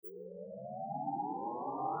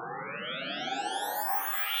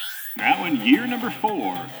That one, year number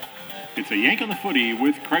 4. It's a Yank on the Footy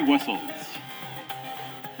with Craig Wessels.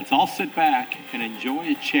 Let's all sit back and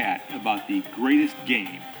enjoy a chat about the greatest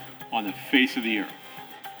game on the face of the earth.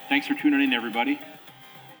 Thanks for tuning in, everybody.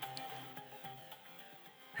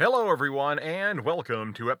 Hello, everyone, and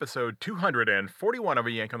welcome to episode 241 of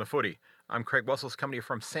A Yank on the Footy. I'm Craig Wessels, coming to you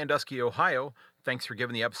from Sandusky, Ohio. Thanks for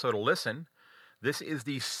giving the episode a listen. This is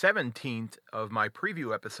the 17th of my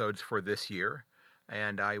preview episodes for this year,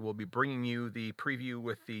 and I will be bringing you the preview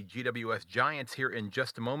with the GWS Giants here in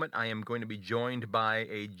just a moment. I am going to be joined by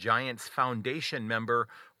a Giants Foundation member,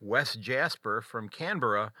 Wes Jasper from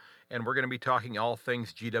Canberra, and we're going to be talking all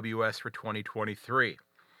things GWS for 2023.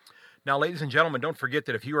 Now, ladies and gentlemen, don't forget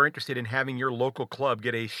that if you are interested in having your local club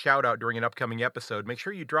get a shout-out during an upcoming episode, make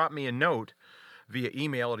sure you drop me a note via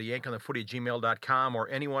email at yankonthefooty@gmail.com or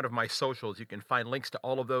any one of my socials. You can find links to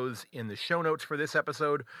all of those in the show notes for this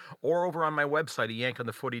episode or over on my website at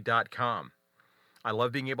yankonthefooty.com. I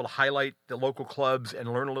love being able to highlight the local clubs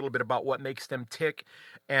and learn a little bit about what makes them tick.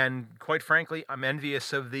 And quite frankly, I'm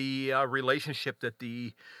envious of the relationship that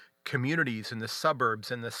the communities and the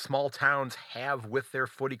suburbs and the small towns have with their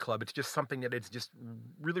footy club. It's just something that it's just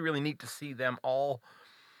really, really neat to see them all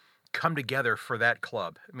come together for that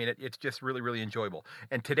club. I mean, it's just really, really enjoyable.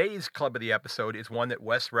 And today's club of the episode is one that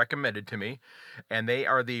Wes recommended to me, and they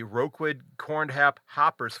are the Rokewood Cornhap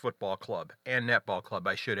Hoppers Football Club and Netball Club,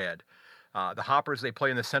 I should add. The Hoppers, they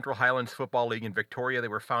play in the Central Highlands Football League in Victoria. They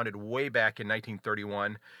were founded way back in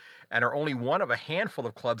 1931 and are only one of a handful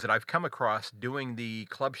of clubs that I've come across doing the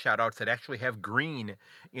club shout-outs that actually have green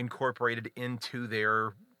incorporated into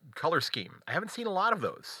their color scheme. I haven't seen a lot of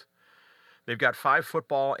those. They've got 5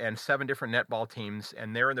 football and 7 different netball teams,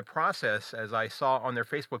 and they're in the process, as I saw on their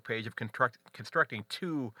Facebook page, of constructing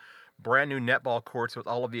 2 brand new netball courts with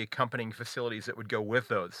all of the accompanying facilities that would go with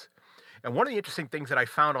those. And one of the interesting things that I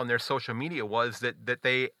found on their social media was that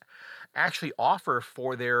they actually offer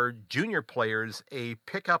for their junior players a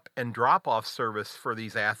pickup and drop-off service for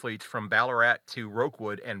these athletes from Ballarat to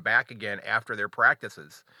Rokewood and back again after their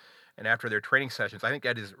practices and after their training sessions. I think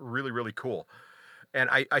that is really, really cool. And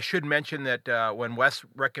I should mention that when Wes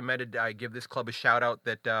recommended I give this club a shout-out,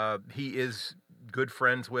 that he is good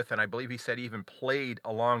friends with, and I believe he said he even played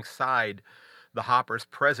alongside the Hoppers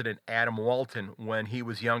president, Adam Walton, when he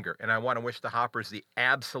was younger. And I want to wish the Hoppers the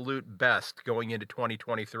absolute best going into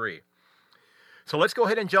 2023. So let's go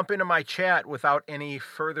ahead and jump into my chat without any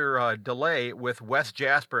further delay with Wes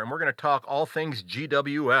Jasper, and we're going to talk all things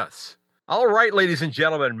GWS. All right, ladies and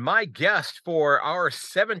gentlemen, my guest for our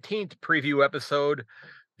 17th preview episode,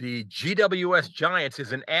 the GWS Giants,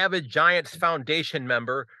 is an avid Giants Foundation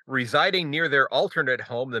member residing near their alternate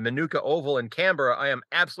home, the Manuka Oval in Canberra. I am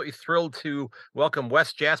absolutely thrilled to welcome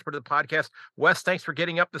Wes Jasper to the podcast. Wes, thanks for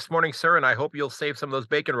getting up this morning, sir, and I hope you'll save some of those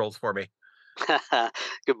bacon rolls for me.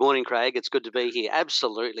 Good morning, Craig. It's good to be here.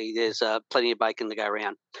 Absolutely. There's plenty of bacon to go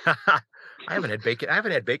around. I haven't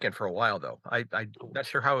had bacon for a while, though. I'm not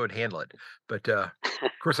sure how I would handle it. But of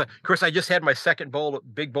course, I just had my second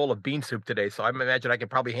big bowl of bean soup today, so I imagine I can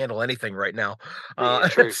probably handle anything right now. Yeah,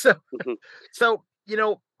 true. So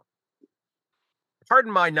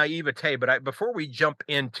pardon my naivete, but before we jump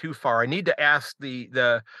in too far, I need to ask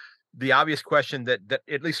the obvious question that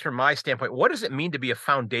at least from my standpoint, what does it mean to be a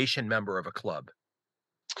foundation member of a club?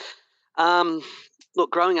 Look,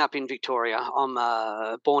 growing up in Victoria, I'm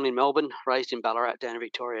born in Melbourne, raised in Ballarat down in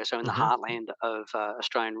Victoria, so in the heartland of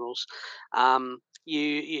Australian rules.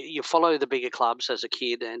 You follow the bigger clubs as a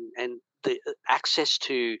kid, and the access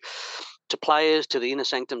to players, to the inner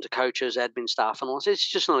sanctum, to coaches, admin staff, and all this, it's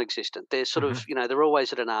just non-existent. They're sort of, they're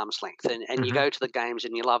always at an arm's length, and you go to the games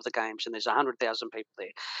and you love the games, and there's 100,000 people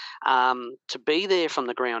there. To be there from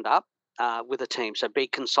the ground up with a team, so be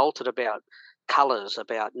consulted about colours,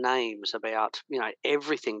 about names, about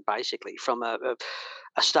everything, basically from a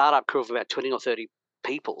startup crew of about 20 or 30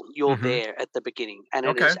 people. You're there at the beginning, and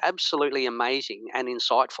it is absolutely amazing and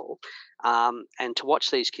insightful. And to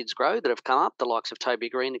watch these kids grow that have come up, the likes of Toby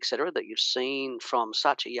Green, etc., that you've seen from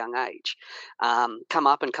such a young age, come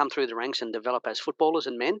up and come through the ranks and develop as footballers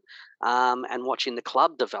and men, and watching the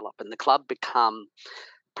club develop and the club become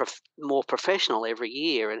more professional every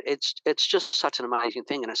year, and it's just such an amazing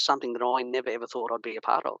thing, and it's something that I never ever thought I'd be a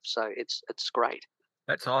part of. So it's great.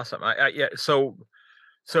 That's awesome. Yeah. So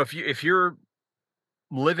if you're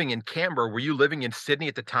living in Canberra, were you living in Sydney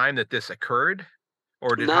at the time that this occurred,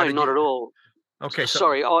 or not at all? Okay,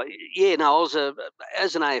 sorry. I was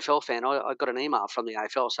as an AFL fan, I got an email from the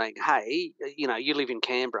AFL saying, "Hey, you live in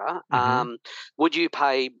Canberra. Would you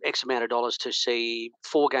pay X amount of dollars to see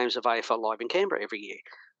 4 games of AFL live in Canberra every year?"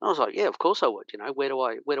 I was like, yeah, of course I would. Where do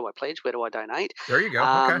I pledge? Where do I donate? There you go.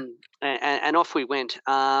 Okay. And off we went.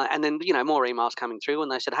 And then more emails coming through,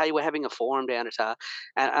 and they said, hey, we're having a forum down at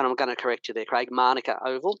and I'm going to correct you there, Craig, Manuka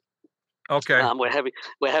Oval. Okay. We're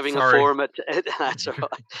having a Sorry. forum at that's all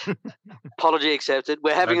right. Apology accepted.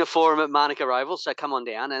 We're having a forum at Manuka Oval, so come on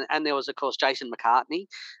down. And there was, of course, Jason McCartney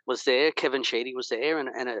was there, Kevin Sheedy was there,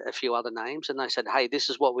 and a few other names. And they said, hey, this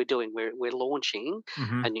is what we're doing. We're launching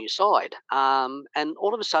a new side. And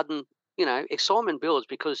all of a sudden, excitement builds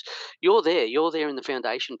because you're there in the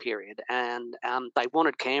foundation period, and they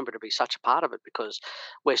wanted Canberra to be such a part of it because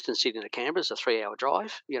Western Sydney to Canberra is a 3-hour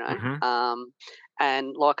drive,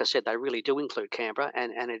 and like I said, they really do include Canberra,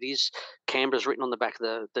 and it is Canberra's written on the back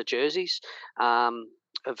of the jerseys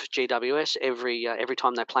of GWS. Every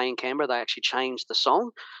time they play in Canberra, they actually change the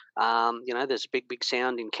song. There's a big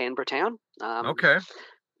sound in Canberra town. Okay.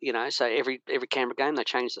 So every Canberra game they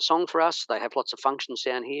change the song for us. They have lots of functions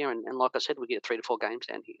down here, and like I said, we get 3 to 4 games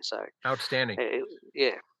down here. So outstanding.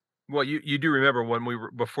 Yeah. Well, you do remember when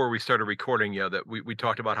before we started recording, that we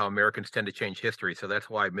talked about how Americans tend to change history, so that's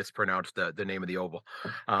why I mispronounced the name of the oval.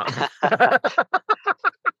 Okay,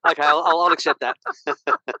 I'll accept that.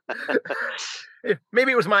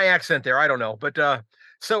 Maybe it was my accent there. I don't know, but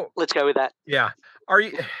so let's go with that. Yeah. Are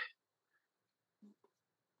you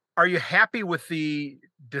happy with the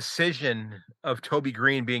decision of Toby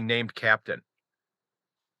Green being named captain?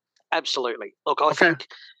 Absolutely. Look, I think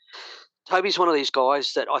Toby's one of these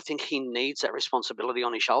guys that I think he needs that responsibility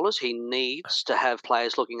on his shoulders. He needs to have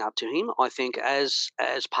players looking up to him. I think as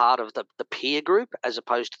part of the peer group as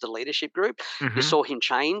opposed to the leadership group, you saw him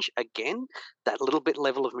change again, that little bit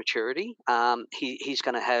level of maturity. He's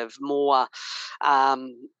going to have more,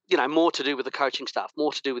 more to do with the coaching staff,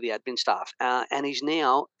 more to do with the admin staff. And he's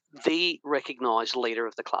now the recognised leader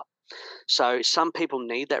of the club. So some people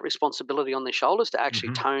need that responsibility on their shoulders to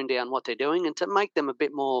actually tone down what they're doing and to make them a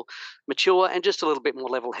bit more mature and just a little bit more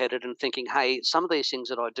level-headed and thinking, hey, some of these things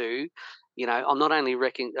that I do, I'm not only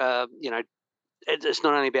it's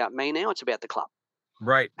not only about me now, it's about the club.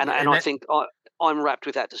 Right. And I think I'm wrapped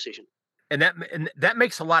with that decision. And that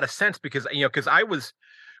makes a lot of sense because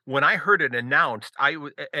when I heard it announced,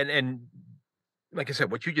 and like I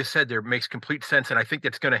said, what you just said there makes complete sense. And I think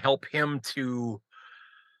that's going to help him to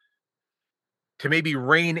maybe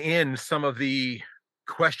rein in some of the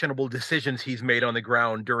questionable decisions he's made on the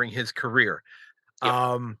ground during his career.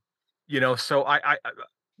 Yep. So I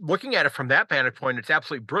looking at it from that vantage point, it's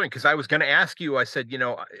absolutely brilliant. Cause I was going to ask you, I said,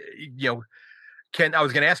 I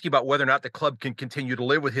was going to ask you about whether or not the club can continue to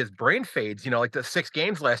live with his brain fades, like the 6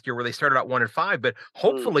 games last year where they started out 1-5, but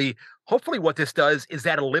hopefully what this does is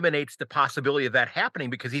that eliminates the possibility of that happening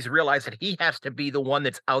because he's realized that he has to be the one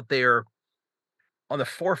that's out there on the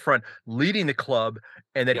forefront leading the club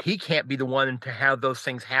and that he can't be the one to have those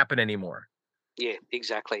things happen anymore. Yeah,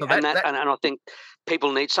 exactly. So and I think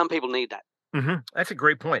some people need that. That's a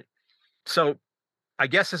great point. So I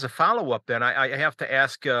guess as a follow-up then, I have to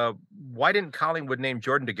ask, why didn't Collingwood name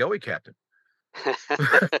Jordan De Goey captain? So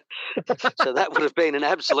that would have been an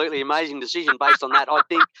absolutely amazing decision based on that. I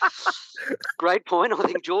think, great point. I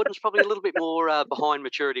think Jordan's probably a little bit more behind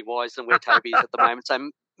maturity-wise than where Toby is at the moment. So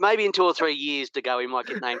maybe in 2 or 3 years, De Goey might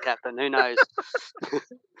get named captain. Who knows?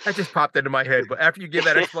 That just popped into my head. But after you give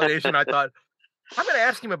that explanation, I thought, I'm going to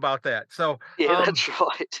ask him about that. So yeah, that's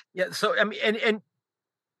right. Yeah. So, I mean, and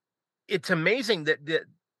it's amazing that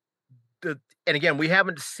and again, we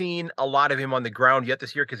haven't seen a lot of him on the ground yet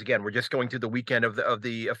this year because again, we're just going through the weekend of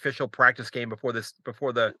the official practice game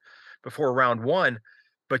before round 1.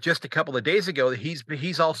 But just a couple of days ago,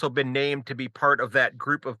 he's also been named to be part of that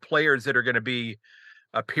group of players that are going to be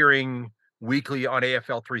appearing weekly on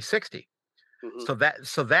AFL 360. So that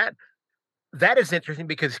is interesting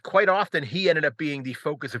because quite often he ended up being the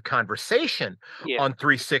focus of conversation on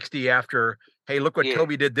 360 after, hey, look what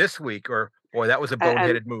Toby did this week, or boy, that was a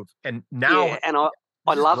boneheaded move. And now, and I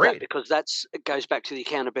love that because it goes back to the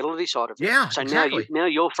accountability side of it. Yeah, so exactly. now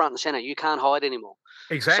you're front and center. You can't hide anymore.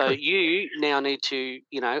 Exactly. So you now need to,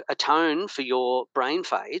 atone for your brain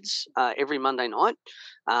fades every Monday night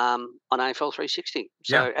on AFL 360.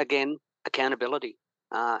 So again, accountability.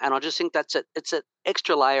 And I just think it's an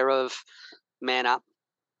extra layer of man up.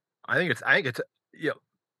 I think it's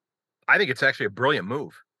actually a brilliant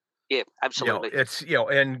move. Yeah, absolutely. It's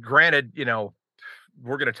and granted,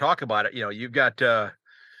 we're going to talk about it. You've got there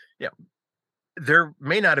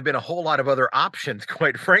may not have been a whole lot of other options,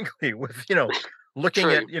 quite frankly, with looking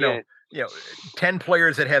at 10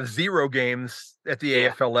 players that have 0 games at the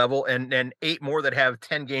AFL level and 8 more that have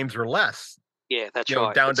 10 games or less. Yeah, that's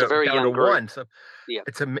right. Down to group. 1. So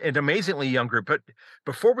it's an amazingly young group. But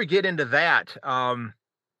before we get into that,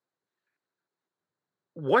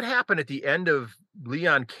 what happened at the end of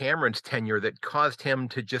Leon Cameron's tenure that caused him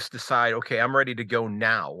to just decide, okay, I'm ready to go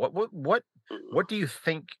now? What do you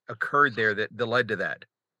think occurred there that led to that?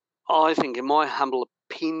 I think, in my humble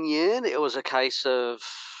opinion, it was a case of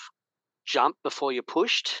jump before you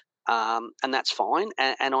pushed, and that's fine.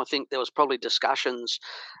 And I think there was probably discussions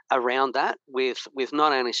around that with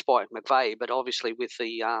not only Spike McVeigh, but obviously with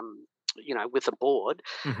the with the board,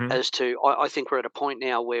 Mm-hmm. as to I think we're at a point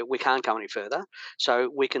now where we can't go any further.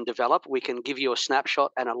 So we can develop, we can give you a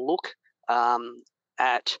snapshot and a look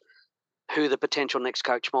at who the potential next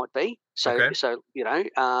coach might be. So, Okay.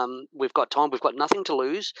 we've got time. We've got nothing to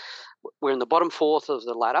lose. We're in the bottom fourth of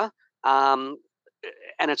the ladder, and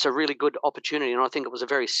it's a really good opportunity. And I think it was a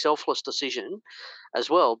very selfless decision as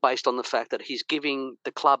well, based on the fact that he's giving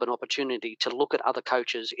the club an opportunity to look at other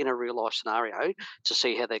coaches in a real life scenario to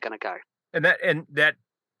see how they're going to go. And that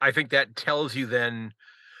I think that tells you then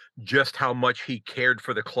just how much he cared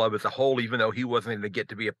for the club as a whole, even though he wasn't going to get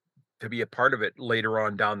to be a part of it later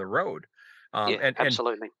on down the road.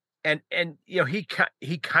 Absolutely. And he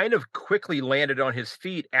kind of quickly landed on his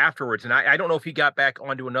feet afterwards. And I don't know if he got back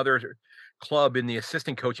onto another club in the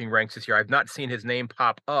assistant coaching ranks this year. I've not seen his name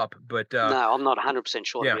pop up, but no, I'm not 100%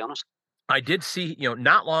 sure, to be honest. I did see,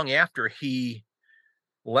 not long after he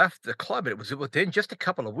left the club, it was within just a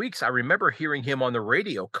couple of weeks, I remember hearing him on the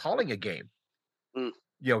radio calling a game. Mm.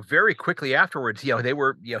 Very quickly afterwards, they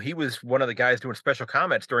were, he was one of the guys doing special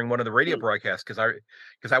comments during one of the radio broadcasts, because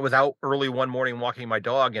I was out early one morning walking my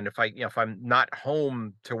dog, and if I'm not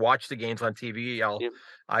home to watch the games on TV,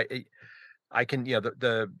 I can,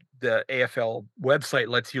 the AFL website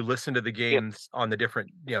lets you listen to the games on the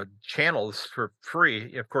different channels for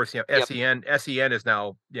free. Of course, SEN is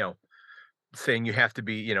now saying you have to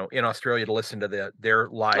be, in Australia to listen to their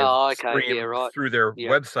live stream through their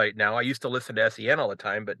website now. I used to listen to SEN all the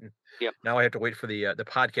time, but now I have to wait for the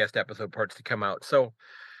podcast episode parts to come out. So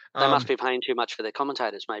they must be paying too much for their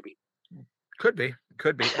commentators, maybe. Could be.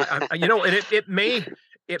 And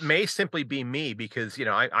it may simply be me, because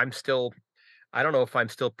I'm still, I don't know if I'm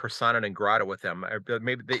still persona non grata with them.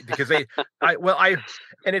 Maybe because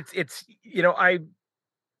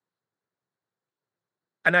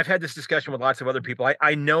and I've had this discussion with lots of other people.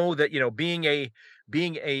 I know that, being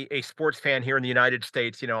a sports fan here in the United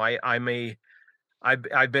States, I've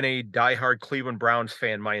been a diehard Cleveland Browns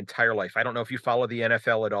fan my entire life. I don't know if you follow the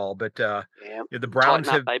NFL at all, but the Browns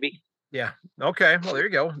have, baby. Yeah. Okay. Well, there you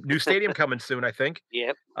go. New stadium coming soon, I think.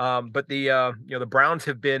 Yep. But the Browns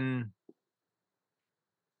have been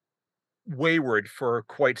wayward for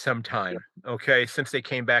quite some time. Okay, since they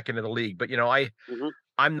came back into the league. But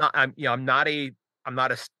I'm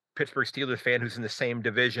not a Pittsburgh Steelers fan who's in the same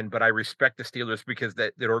division, but I respect the Steelers because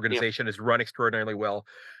that organization has run extraordinarily well.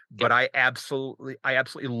 But I absolutely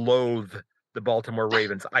loathe the Baltimore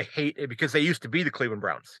Ravens. I hate it because they used to be the Cleveland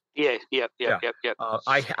Browns. Yep.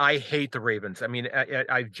 I hate the Ravens. I mean,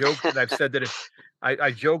 I've joked and I've said that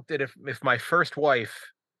I joked that if my first wife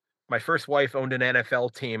owned an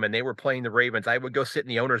NFL team and they were playing the Ravens, I would go sit in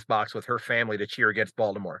the owner's box with her family to cheer against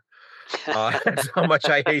Baltimore. That's how much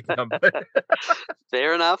I hate them.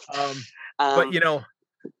 Fair enough.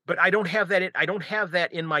 But I don't have that. I don't have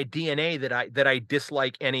that in my DNA that I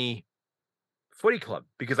dislike any footy club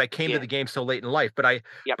because I came to the game so late in life. But I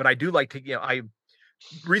do like to.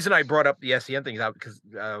 Reason I brought up the SEN things out because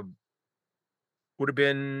would have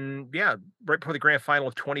been right before the grand final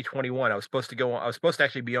of 2021. I was supposed to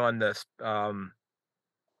actually be on the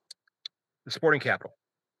Sporting Capital.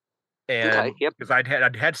 And because I'd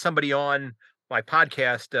had somebody on my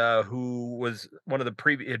podcast who was one of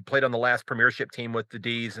the had played on the last premiership team with the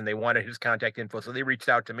D's, and they wanted his contact info. So they reached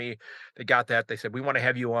out to me. They got that. They said, we want to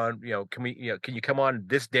have you on, can you come on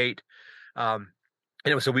this date? And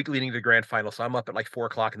it was a week leading to the grand final. So I'm up at like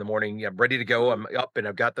 4:00 in the morning. I'm ready to go. I'm up and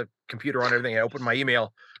I've got the computer on everything. I opened my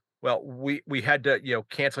email. Well, we had to,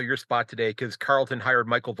 cancel your spot today because Carlton hired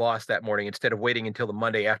Michael Voss that morning instead of waiting until the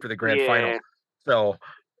Monday after the grand final. So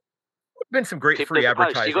been some great free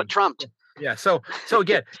advertising. You got trumped. Yeah. So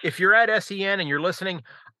again, if you're at SEN and you're listening,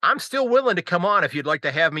 I'm still willing to come on if you'd like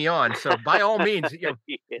to have me on. So by all means,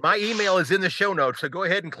 my email is in the show notes. So go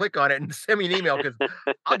ahead and click on it and send me an email because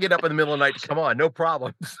I'll get up in the middle of the night to come on. No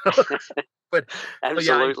problem. But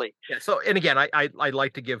absolutely. So and again, I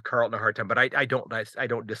like to give Carlton a hard time, but I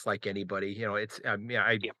don't dislike anybody. It's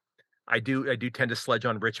I do tend to sledge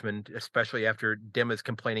on Richmond, especially after Dim is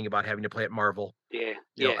complaining about having to play at Marvel.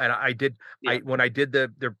 And I did. When I did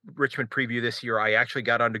the Richmond preview this year, I actually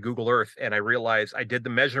got onto Google Earth and I realized I did the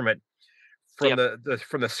measurement from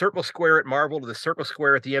the circle square at Marvel to the circle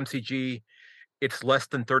square at the MCG. It's less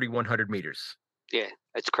than 3,100 meters. Yeah,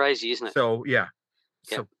 it's crazy, isn't it? So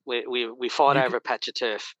So we fight over a patch of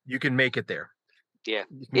turf. You can make it there. Yeah,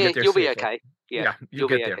 You can get there you'll be safely. okay. Yeah, you'll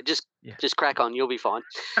be get there. okay. Just crack on. You'll be fine.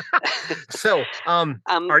 So,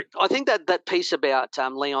 I think that piece about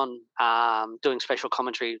Leon doing special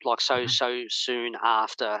commentary like so soon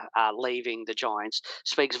after leaving the Giants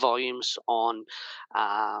speaks volumes on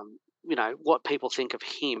what people think of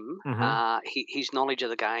him, his knowledge of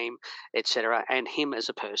the game, etc., and him as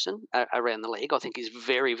a person around the league. I think he's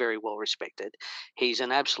very, very well respected. He's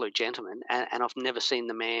an absolute gentleman, and I've never seen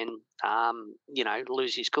the man,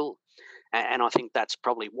 lose his cool. And I think that's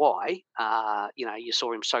probably why you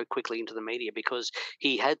saw him so quickly into the media, because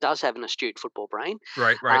he does have an astute football brain.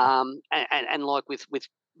 Right. And like with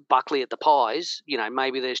Buckley at the Pies,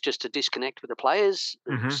 maybe there's just a disconnect with the players.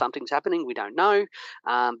 Something's happening. We don't know,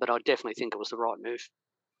 but I definitely think it was the right move.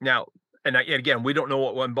 Now, and again, we don't know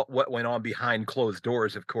what went on behind closed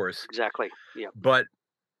doors, of course. Exactly. Yeah. But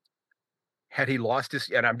had he lost his,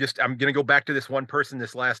 and I'm going to go back to this one person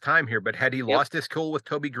this last time here, but had he lost his cool with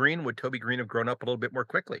Toby Green, would Toby Green have grown up a little bit more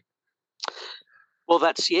quickly? Well,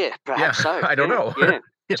 perhaps so. I don't know. Yeah.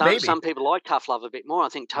 Some people like tough love a bit more. I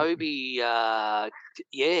think Toby, I'm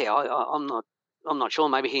not sure.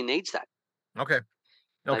 Maybe he needs that. Okay.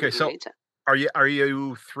 So are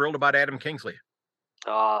you thrilled about Adam Kingsley?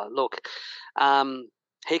 Look,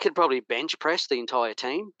 he could probably bench press the entire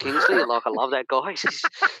team. Kingsley, I love that guy.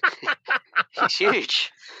 He's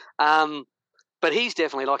huge. But he's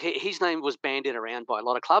definitely his name was bandied around by a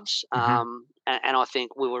lot of clubs. And I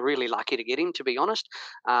think we were really lucky to get him, to be honest.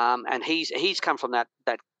 And he's come from that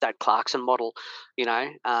Clarkson model,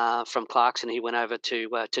 from Clarkson he went over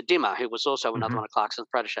to Dimmer, who was also another one of Clarkson's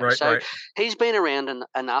proteges. Right. He's been around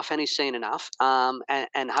enough, and he's seen enough.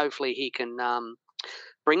 And hopefully he can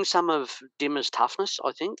bring some of Dimmer's toughness,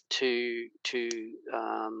 I think, to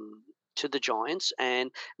the Giants,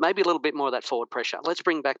 and maybe a little bit more of that forward pressure. Let's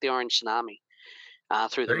bring back the orange tsunami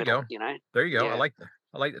through the middle. There you go. Yeah. I like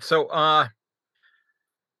that. So,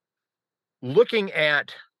 looking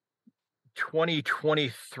at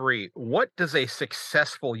 2023, what does a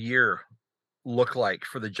successful year look like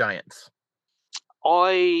for the Giants?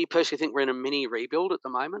 I personally think we're in a mini rebuild at the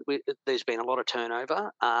moment. There's been a lot of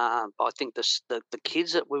turnover. I think the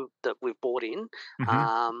kids that we've brought in,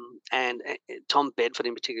 and Tom Bedford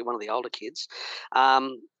in particular, one of the older kids,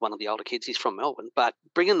 he's from Melbourne. But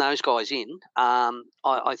bringing those guys in,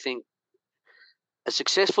 I think a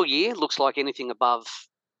successful year looks like anything above,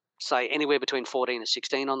 say, anywhere between 14 and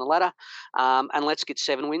 16 on the ladder, and let's get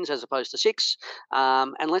 7 wins as opposed to 6,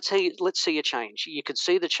 and let's see a change. You could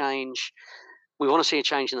see the change. We want to see a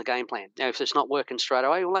change in the game plan. Now, if it's not working straight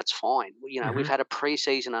away, well, that's fine. We've had a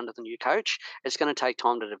pre-season under the new coach. It's going to take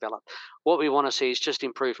time to develop. What we want to see is just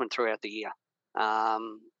improvement throughout the year.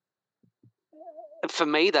 For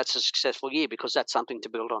me, that's a successful year because that's something to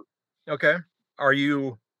build on. Okay. Are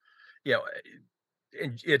you,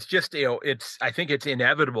 it's just, I think it's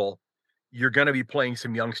inevitable. You're going to be playing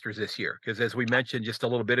some youngsters this year because, as we mentioned just a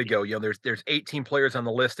little bit ago, there's 18 players on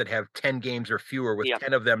the list that have 10 games or fewer, with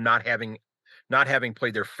 10 of them not having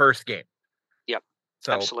played their first game. Yep.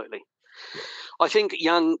 So, absolutely. Yeah. I think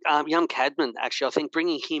young Cadman, actually, I think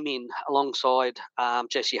bringing him in alongside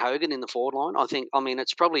Jesse Hogan in the forward line,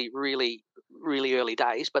 it's probably really, really early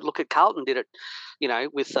days, but look at Carlton did it,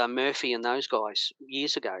 with Murphy and those guys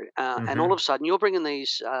years ago. And all of a sudden you're bringing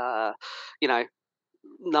these,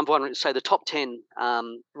 number one, say the top 10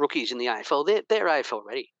 rookies in the AFL, they're AFL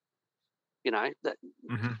ready.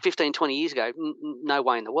 15, 20 years ago, no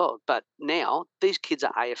way in the world. But now these kids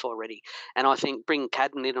are AFL ready. And I think bringing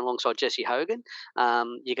Cadden in alongside Jesse Hogan,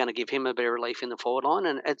 you're going to give him a bit of relief in the forward line.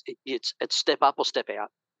 And it's step up or step out,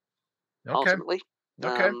 ultimately.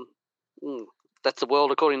 Okay. That's the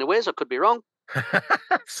world according to Wes. I could be wrong.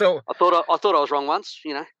 So I thought I was wrong once,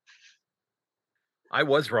 I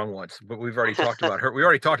was wrong once, but we've already talked about her. We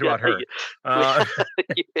already talked about her. Yeah.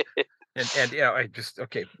 And I just,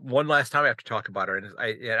 one last time I have to talk about her. And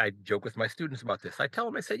I joke with my students about this. I tell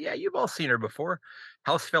them, I said, yeah, you've all seen her before.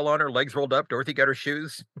 House fell on her, legs rolled up. Dorothy got her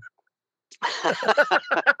shoes.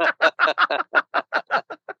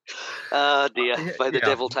 Oh dear. May the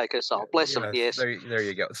devil take her soul. Bless him. Yes. There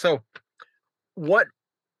you go. So what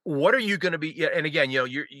are you going to be? And again,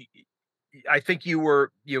 I think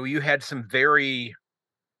you had some very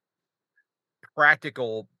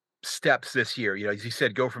practical steps this year. As you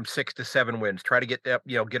said, go from 6 to 7 wins, try to get up,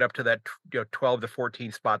 get up to that 12 to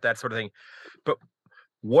 14 spot, that sort of thing. But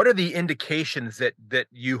what are the indications that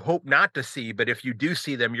you hope not to see, but if you do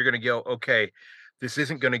see them, you're going to go, okay, this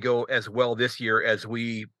isn't going to go as well this year as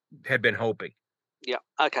we had been hoping? Yeah.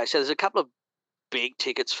 Okay. So there's a couple of big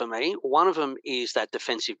tickets for me. One of them is that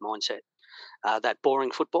defensive mindset. that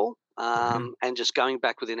boring football, and just going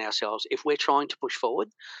back within ourselves. If we're trying to push forward,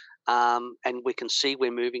 and we can see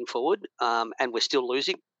we're moving forward, and we're still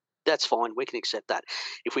losing, that's fine. We can accept that.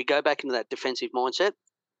 If we go back into that defensive mindset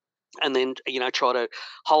and then, try to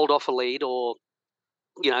hold off a lead or,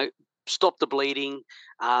 stop the bleeding,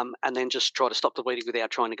 and then just try to stop the bleeding without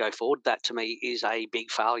trying to go forward, that to me is a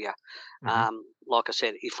big failure. Like I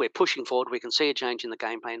said, if we're pushing forward, we can see a change in the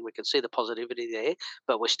game plan. We can see the positivity there,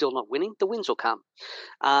 but we're still not winning. The wins will come.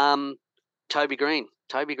 Toby Green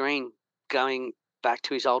going back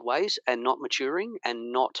to his old ways and not maturing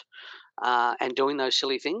and not and doing those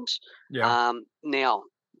silly things. Yeah. Now,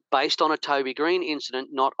 based on a Toby Green incident,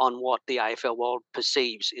 not on what the AFL world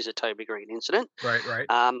perceives is a Toby Green incident. Right.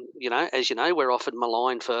 As you know, we're often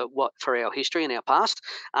maligned for our history and our past.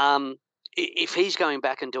 If he's going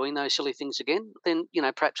back and doing those silly things again, then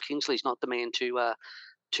perhaps Kingsley's not the man to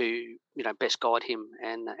best guide him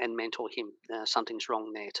and mentor him. Something's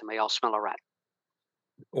wrong there to me. I'll smell a rat.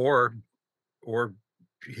 Or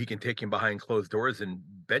he can take him behind closed doors and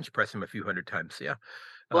bench press him a few hundred times. Yeah.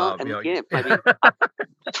 Well, maybe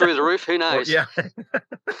up through the roof. Who knows? Yeah.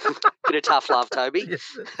 Bit of tough love, Toby.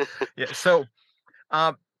 Yeah. So,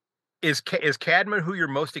 is Cadman who you're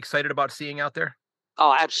most excited about seeing out there?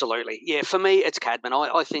 Oh, absolutely. Yeah, for me, it's Cadman.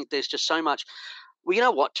 I think there's just so much. Well, you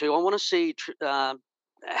know what, too? I want to see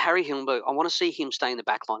Harry Hillenberg. I want to see him stay in the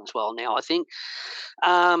back line as well. Now, I think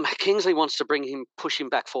Kingsley wants to push him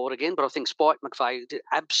back forward again, but I think Spike McVeigh did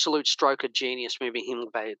absolute stroke of genius moving him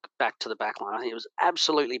back to the back line. I think it was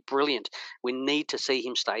absolutely brilliant. We need to see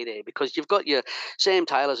him stay there because you've got your Sam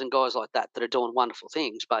Taylors and guys like that are doing wonderful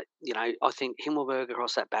things, but, I think Himmelberg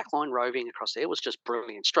across that back line, roving across there, was just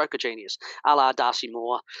brilliant. Stroke of genius. A la Darcy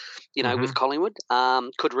Moore, with Collingwood,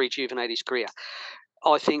 could rejuvenate his career.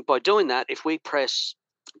 I think by doing that, if we press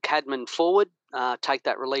Cadman forward, take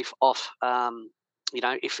that relief off.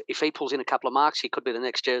 If he pulls in a couple of marks, he could be the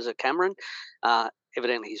next Jezza Cameron.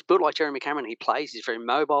 Evidently, he's built like Jeremy Cameron. He plays. He's very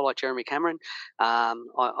mobile like Jeremy Cameron.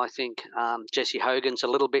 I think Jesse Hogan's a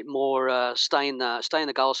little bit more stay in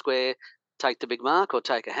the goal square, take the big mark or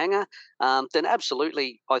take a hanger. Then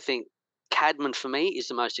absolutely, I think Cadman for me is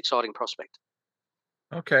the most exciting prospect.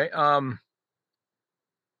 Okay.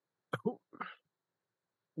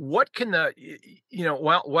 What can while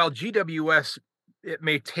GWS, it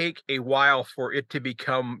may take a while for it to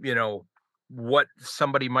become, what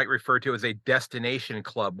somebody might refer to as a destination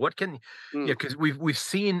club. What can, because we've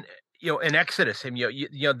seen, an exodus, and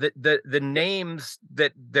the names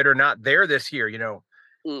that are not there this year,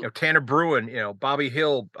 Tanner Bruin, Bobby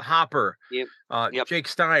Hill, Hopper, Jake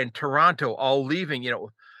Stein, Toronto, all leaving.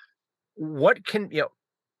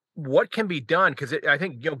 What can be done? Because I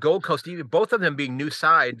think Gold Coast, even both of them being new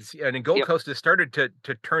sides, and Gold Coast has started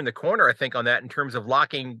to turn the corner, I think, on that in terms of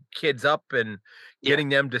locking kids up and getting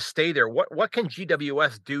them to stay there. What can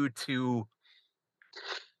GWS do to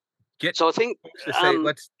get? So I think to say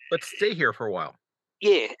let's stay here for a while.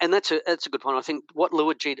 Yeah, and that's a good point. I think what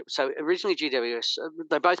lured so originally GWS,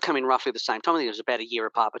 they both come in roughly the same time. I think it was about a year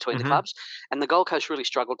apart between the clubs, and the Gold Coast really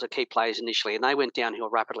struggled to keep players initially, and they went downhill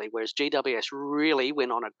rapidly, whereas GWS really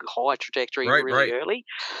went on a high trajectory really early.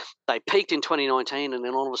 They peaked in 2019, and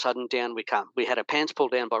then all of a sudden down we come. We had our pants pulled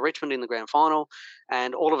down by Richmond in the grand final,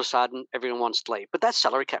 and all of a sudden everyone wants to leave. But that's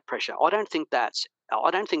salary cap pressure. I don't think that's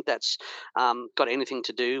got anything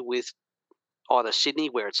to do with either Sydney,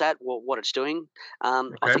 where it's at, or what it's doing. I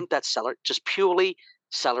think that's just purely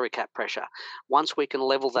salary cap pressure. Once we can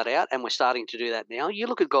level that out, and we're starting to do that now, you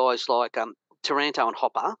look at guys like Taranto and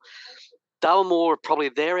Hopper,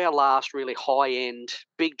 they're our last really high-end,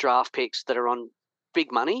 big draft picks that are on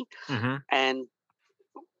big money. And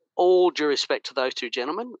all due respect to those two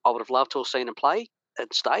gentlemen, I would have loved to have seen them play and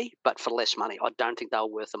stay, but for less money. I don't think they were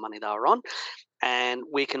worth the money they were on. And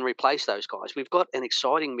we can replace those guys. We've got an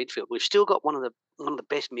exciting midfield. We've still got one of the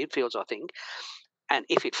best midfields, I think. And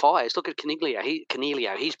if it fires, look at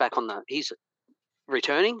Canelio. He's back he's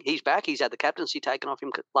returning. He's back. He's had the captaincy taken off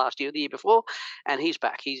him last year, the year before, and he's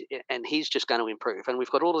back. He's just going to improve. And we've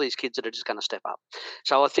got all of these kids that are just going to step up.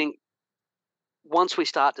 So I think once we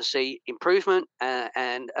start to see improvement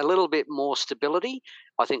and a little bit more stability,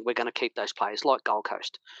 I think we're going to keep those players like Gold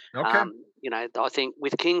Coast. Okay. I think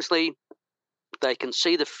with Kingsley, they can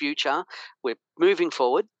see the future. We're moving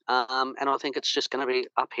forward, and I think it's just going to be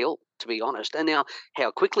uphill, to be honest. And now, how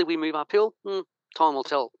quickly we move uphill, time will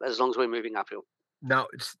tell. As long as we're moving uphill. Now,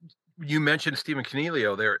 you mentioned Stephen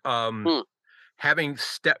Canelio there, having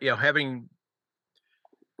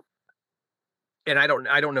And I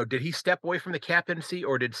don't know, did he step away from the captaincy,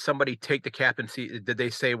 or did somebody take the captaincy? Did they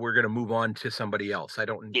say we're going to move on to somebody else? I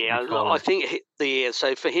don't Yeah, recall I it. think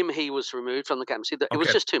so for him, he was removed from the captaincy. It was Okay.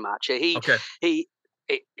 just too much. Yeah, Okay. he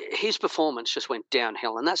his performance just went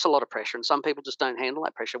downhill, and that's a lot of pressure. And some people just don't handle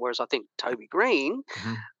that pressure. Whereas I think Toby Green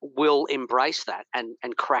Mhm. will embrace that and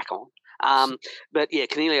crack on. S But yeah,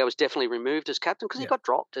 Cornelio was definitely removed as captain because he Yeah. got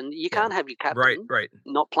dropped, and you Yeah. can't have your Right. captain Right.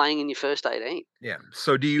 not playing in your first 18. Yeah.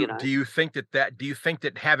 So do You you know, do you think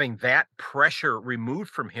that having that pressure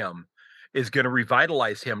removed from him is going to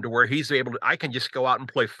revitalize him to where he's able to, I can just go out and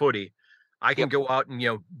play footy. I can yep, go out and,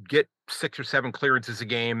 get 6 or 7 clearances a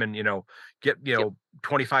game, and, get, yep,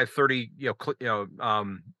 25, 30,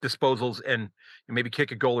 disposals, and maybe kick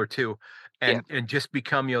a goal or two, yeah, and just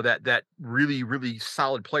become, that really, really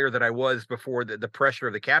solid player that I was before the pressure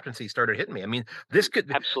of the captaincy started hitting me. I mean, this could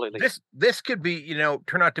absolutely, this could be,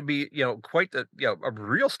 turn out to be, quite the, a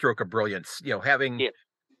real stroke of brilliance, having yeah.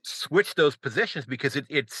 switched those positions, because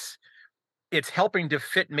it's helping to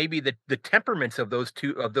fit maybe the temperaments of those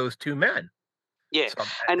two men. Yeah, So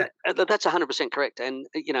and that that's 100% correct. And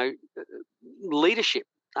leadership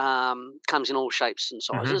comes in all shapes and Mhm.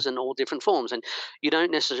 sizes and all different forms. And you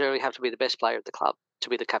don't necessarily have to be the best player at the club to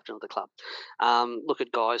be the captain of the club. Look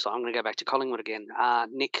at guys. I'm going to go back to Collingwood again.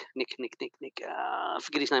 Nick. I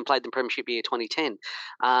forget his name. Played in the Premiership year 2010.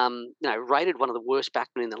 Rated one of the worst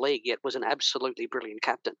backmen in the league, yet was an absolutely brilliant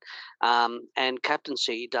captain. And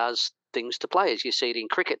captaincy does things to players. You see it in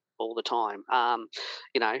cricket all the time.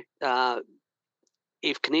 You know, uh,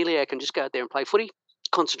 if Cornelio can just go out there and play footy,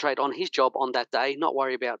 concentrate on his job on that day, not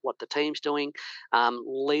worry about what the team's doing,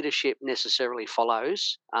 leadership necessarily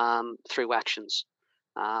follows through actions.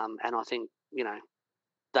 And I think,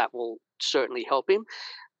 that will certainly help him.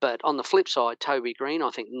 But on the flip side, Toby Green, I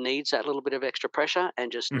think, needs that little bit of extra pressure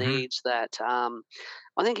and just Mhm. needs that.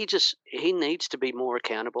 I think he needs to be more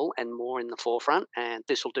accountable and more in the forefront, and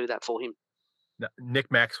this will do that for him. Nick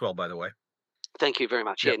Maxwell, by the way. Thank you very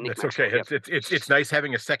much. Yeah, Yeah, Nick that's okay. Maxwell. Yep. It's nice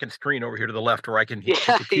having a second screen over here to the left where I can Yeah,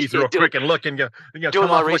 hit the keys yeah, real quick and look and go, doing come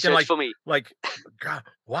my off looking research for me. like, God,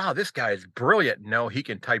 wow, this guy is brilliant. No, he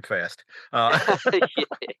can type fast. Yeah.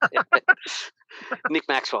 Nick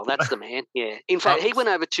Maxwell, that's the man. Yeah. In uh, fact, he went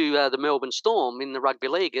over to the Melbourne Storm in the rugby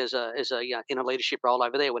league as a in a leadership role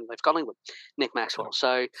over there when he left Collingwood. Nick so, Maxwell.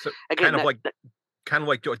 So so again, that kind of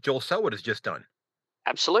like Joel Selwood has just done.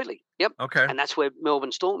 absolutely, yep. Okay. And that's where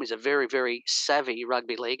Melbourne Storm is a very, very savvy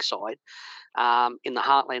rugby league side in the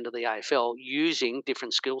heartland of the AFL using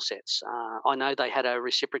different skill sets. I know they had a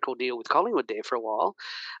reciprocal deal with Collingwood there for a while.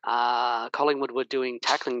 Collingwood were doing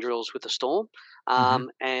tackling drills with the Storm, Hmm.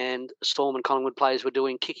 and Storm and Collingwood players were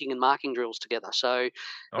doing kicking and marking drills together. So,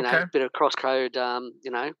 Okay. bit of cross code,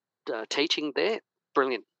 teaching there.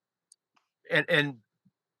 Brilliant. And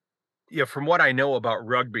from what I know about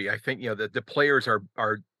rugby, I think, the players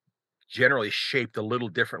are generally shaped a little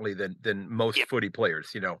differently than most Yep. footy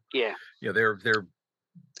players. Yeah. They're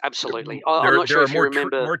Absolutely. I'm not there sure are if you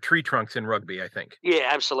remember. more tree trunks in rugby, I think. Yeah,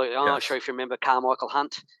 absolutely. I'm not Yes. sure if you remember Carmichael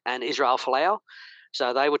Hunt and Israel Folau.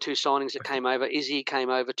 So they were two signings that Okay. came over. Izzy came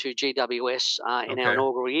over to GWS in our Okay.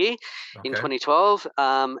 inaugural year in Okay. 2012,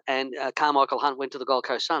 and Carmichael Hunt went to the Gold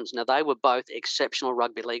Coast Suns. Now they were both exceptional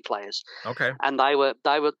rugby league players, Okay. and they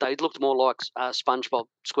looked more like SpongeBob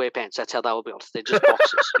SquarePants. That's how they were built. They're just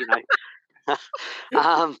boxes.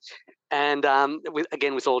 um, and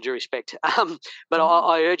with all due respect, but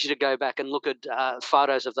I urge you to go back and look at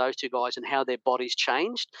photos of those two guys and how their bodies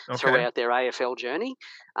changed Okay. throughout their AFL journey,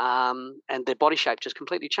 and their body shape just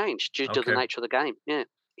completely changed due to the Okay. nature of the game. Yeah,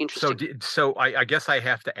 So interesting. I guess I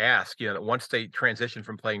have to ask, that once they transitioned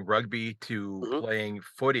from playing rugby to Hmm. playing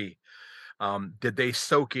footy, did they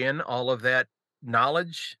soak in all of that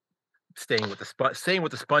knowledge? Staying with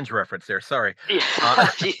the sponge reference there. Sorry. Yeah,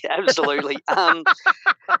 Uh, yeah, absolutely.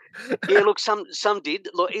 Yeah, look, some did.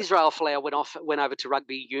 Look, Israel Folau went over to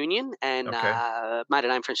rugby union and okay. made a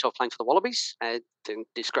name for himself playing for the Wallabies. Didn't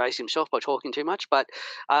disgrace himself by talking too much, but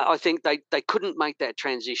I think they couldn't make that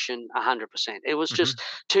transition 100%. It was Hmm. just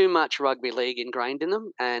too much rugby league ingrained in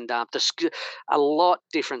them, and a lot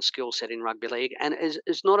different skill set in rugby league, and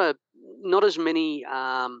is not as many.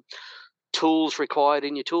 Tools required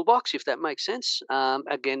in your toolbox, if that makes sense.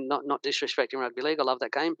 Again, not disrespecting rugby league, I love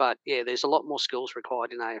that game, but yeah, there's a lot more skills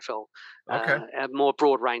required in AFL, Okay. a more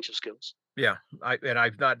broad range of skills. Yeah. I've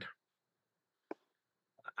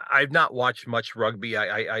not watched much rugby.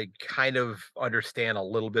 I kind of understand a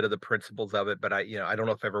little bit of the principles of it, but I don't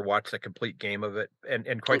know if I ever watched a complete game of it. And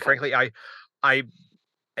quite Okay. frankly, I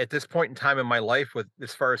at this point in time in my life, with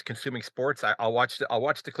as far as consuming sports, I'll watch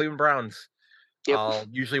the Cleveland Browns. Yep. I'll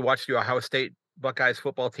usually watch the Ohio State Buckeyes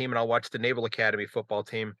football team and I'll watch the Naval Academy football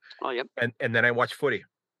team, Oh, yep. and then I watch footy.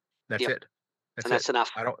 That's Yep. it. And that's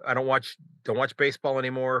enough. I don't watch baseball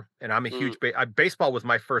anymore. And I'm a huge baseball was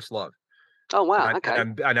my first love. Oh, wow. And Okay.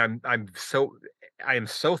 I am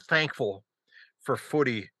so thankful for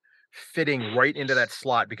footy fitting right into that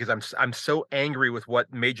slot because I'm so angry with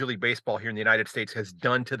what Major League Baseball here in the United States has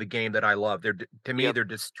done to the game that I love. They're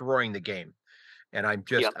destroying the game, and I'm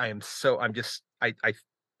just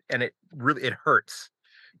and it hurts.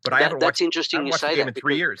 But I haven't watched interesting you the say game that in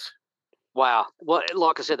 3 years. Wow. Well,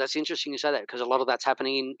 like I said, that's interesting you say that because a lot of that's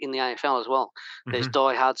happening in the AFL as well. There's Mhm.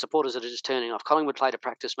 die-hard supporters that are just turning off. Collingwood played a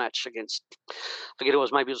practice match against, forget who it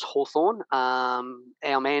was, maybe it was Hawthorn. Our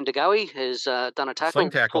man DeGoey has done a tackle. Sling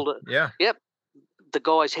tackle. Pulled it. Yeah. Yep. The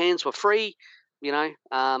guy's hands were free.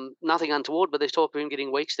 Nothing untoward, but there's talk of him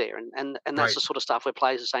getting weeks there, and that's Right. the sort of stuff where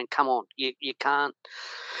players are saying, "Come on, you can't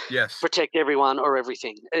Yes. protect everyone or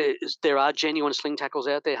everything." There are genuine sling tackles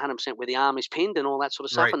out there, 100%, where the arm is pinned and all that sort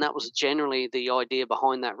of stuff, Right. and that was generally the idea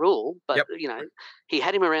behind that rule. But Yep. he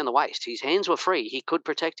had him around the waist. His hands were free. He could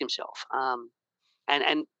protect himself.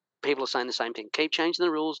 And people are saying the same thing. Keep changing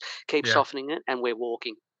the rules. Keep Yeah. softening it, and we're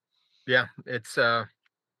walking. Yeah. It's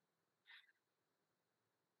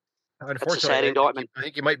It's a sad indictment. I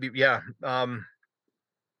think you might be. Yeah.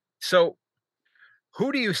 So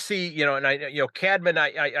who do you see? And Cadman.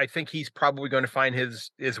 I think he's probably going to find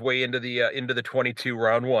his way into the 22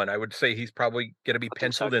 round one. I would say he's probably going to be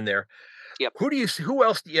penciled in there. Yep. Who do you see? Who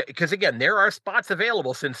else? Because again, there are spots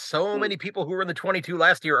available since so many people who were in the 22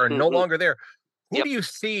 last year are no longer there. Who do you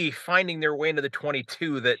see finding their way into the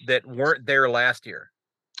 22 that weren't there last year?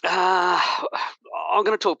 I'm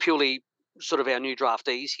going to talk purely sort of our new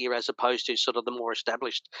draftees here as opposed to sort of the more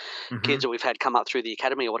established kids that we've had come up through the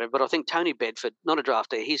academy or whatever. But I think Tony Bedford, not a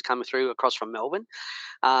draftee, he's come through across from Melbourne.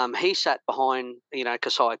 He sat behind,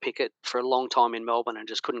 Kasai Pickett for a long time in Melbourne and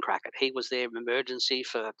just couldn't crack it. He was there emergency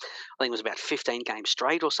for, I think it was about 15 games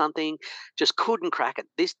straight or something. Just couldn't crack it.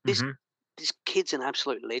 This kid's an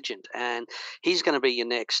absolute legend, and he's going to be your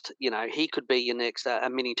next. He could be your next a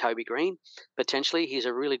mini Toby Green potentially. He's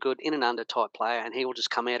a really good in and under type player, and he will just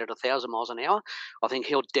come out at 1,000 miles an hour. I think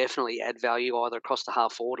he'll definitely add value either across the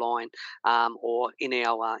half forward line or in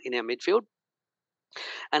our midfield.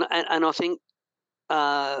 And I think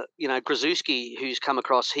Grzuski, who's come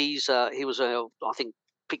across, he was I think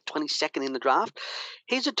picked 22nd in the draft.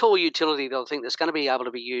 He's a tall utility that I think that's going to be able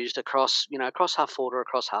to be used across half forward or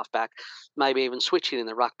across half back, maybe even switching in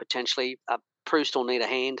the ruck potentially. Proust will need a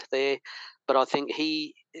hand there, but I think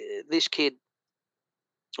this kid,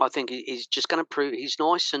 I think he's just going to prove he's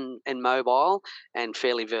nice and mobile and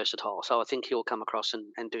fairly versatile. So I think he'll come across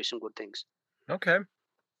and do some good things. Okay.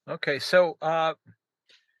 So,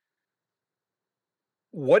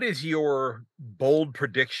 what is your bold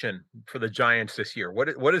prediction for the Giants this year?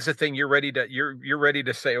 What is the thing you're ready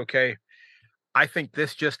to say? Okay, I think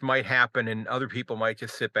this just might happen, and other people might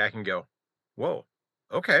just sit back and go, "Whoa,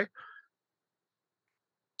 okay."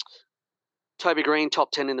 Toby Green,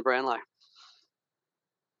 top 10 in the Brownlow.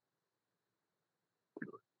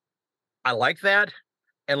 I like that,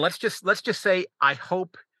 and let's just say I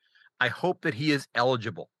hope that he is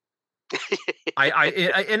eligible.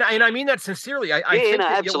 I mean that sincerely. I think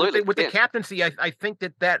that, absolutely. With the captaincy, I think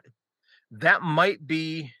that might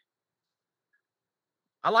be.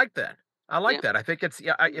 I like that. That. I think it's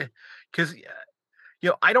because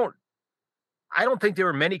I don't think there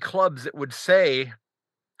are many clubs that would say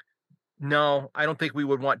no. I don't think we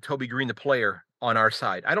would want Toby Green the player on our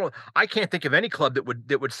side. I can't think of any club that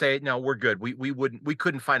would say no. We're good. We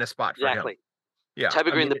couldn't find a spot for him. Yeah,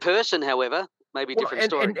 Toby Green the person, however. Maybe a different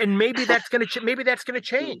story. And maybe that's going to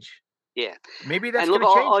change. Yeah. Maybe that's going to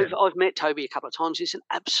change. I've met Toby a couple of times. He's an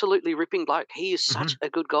absolutely ripping bloke. He is such a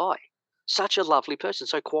good guy. Such a lovely person.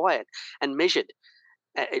 So quiet and measured.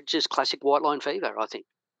 Just classic white line fever, I think.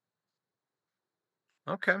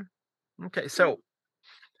 Okay. So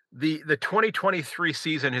the 2023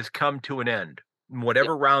 season has come to an end.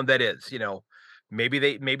 Whatever round that is, maybe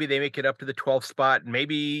they make it up to the 12th spot.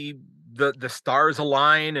 Maybe the stars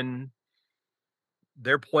align and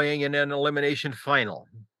they're playing in an elimination final,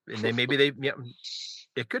 and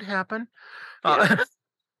it could happen.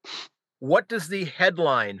 What does the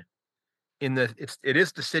headline it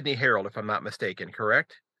is the Sydney Herald, if I'm not mistaken,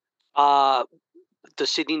 correct? The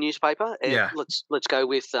Sydney newspaper. Yeah. Let's go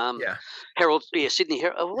with Herald. Yeah, Sydney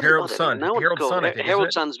Herald. Herald Sun. Herald Sun.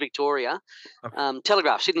 Herald Sun's Victoria. Okay.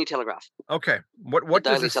 Telegraph. Sydney Telegraph. Okay. What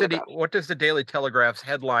does the Daily Telegraph's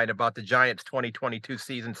headline about the Giants 2022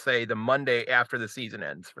 season say the Monday after the season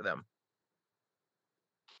ends for them?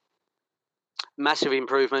 Massive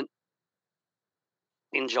improvement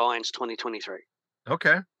in Giants 2023.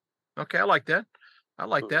 Okay. Okay. I like that. I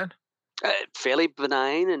like that. Fairly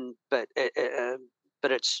benign, but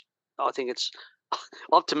it's, I think it's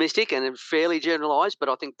optimistic and fairly generalised. But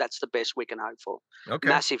I think that's the best we can hope for. Okay.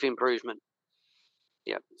 Massive improvement.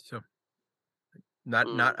 Yep. So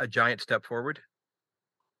not a giant step forward.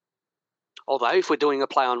 Although, if we're doing a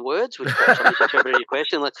play on words, which perhaps I misinterpreted your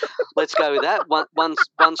question, let's go with that. One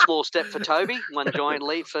small step for Toby, one giant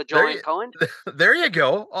leap for giant kind. There you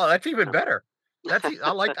go. Oh, that's even better.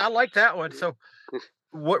 I like that one. So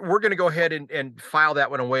we're going to go ahead and file that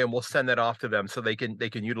one away, and we'll send that off to them so they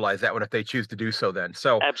can utilize that one if they choose to do so. Then,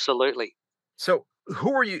 so absolutely. So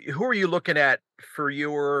who are you looking at for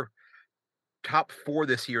your top 4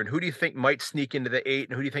 this year, and who do you think might sneak into the 8,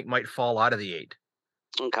 and who do you think might fall out of the 8?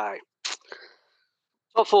 Okay,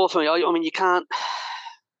 top 4 for me. I mean, you can't.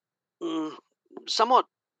 Somewhat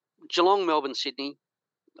Geelong, Melbourne, Sydney,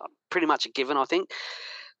 pretty much a given, I think.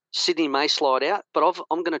 Sydney may slide out, but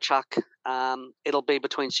I'm going to chuck. It'll be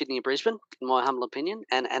between Sydney and Brisbane, in my humble opinion,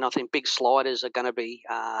 and I think big sliders are going to be.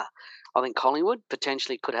 I think Collingwood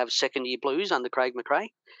potentially could have second-year blues under Craig McRae.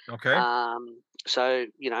 Okay. So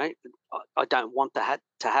I don't want that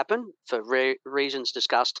to happen for reasons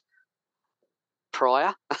discussed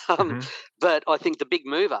prior. But I think the big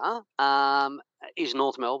mover is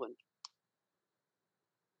North Melbourne.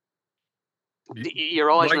 Your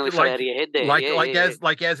eyes nearly fell out of your head there.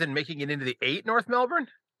 Like as in making it into the 8, North Melbourne?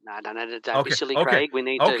 No, don't be silly, Craig. We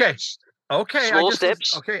need to. Okay. Small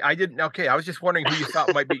steps. Okay, I didn't. Okay, I was just wondering who you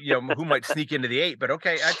thought might be, who might sneak into the 8. But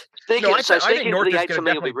okay, I think North into the 8 for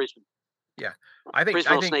me will be Brisbane. Yeah, I think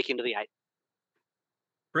Brisbane will sneak into the 8.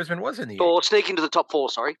 Brisbane was in the 8. Or sneak into the top 4.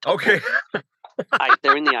 Sorry. Okay. 8.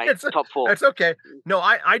 They're in the 8. Top 4. That's okay. No,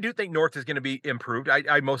 I do think North is going to be improved.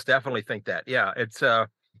 I most definitely think that. Yeah, it's. I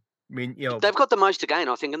mean, they've got the most to gain,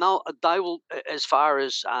 I think, and they will, as far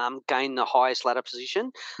as gain the highest ladder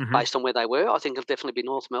position based on where they were. I think it'll definitely be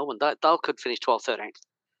North Melbourne. They could finish 12th,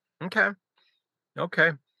 13th.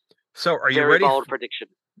 Okay. So, are you Very ready? Bold prediction.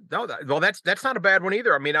 No, well, that's not a bad one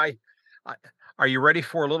either. I mean, are you ready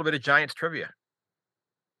for a little bit of Giants trivia?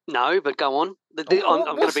 No, but go on. I'm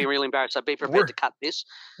going to be really embarrassed. So be prepared to cut this.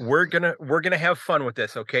 We're gonna have fun with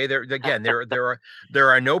this. Okay. There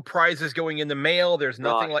are no prizes going in the mail. There's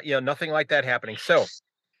nothing nothing like that happening. So,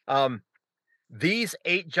 these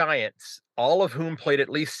 8 Giants, all of whom played at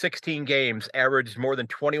least 16 games, averaged more than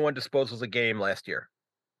 21 disposals a game last year.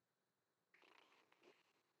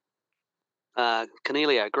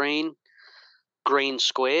 Cornelio, Green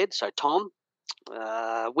squared. So Tom,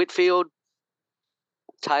 Whitfield,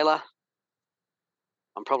 Taylor.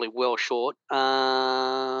 I'm probably well short.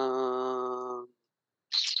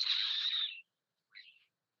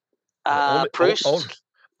 Proust.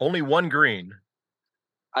 Only one Green.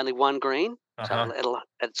 Only one Green. So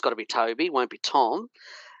it's got to be Toby. Won't be Tom.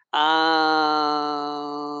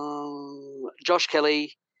 Josh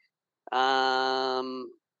Kelly. Cal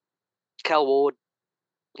Ward.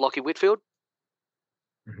 Lockie Whitfield.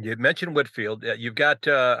 You mentioned Whitfield. You've got.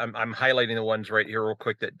 I'm highlighting the ones right here real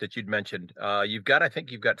quick that you'd mentioned. I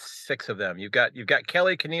think you've got 6 of them. You've got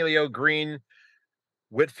Kelly, Cornelio, Green,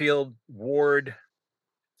 Whitfield, Ward.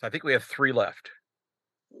 So I think we have 3 left.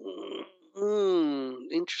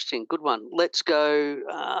 Interesting. Good one. Let's go.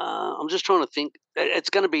 I'm just trying to think.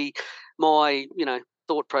 It's going to be my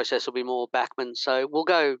thought process will be more backman. So we'll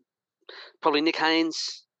go probably Nick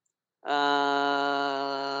Haynes.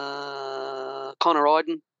 Connor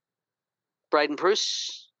Iden, Braden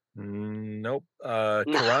Bruce. Nope.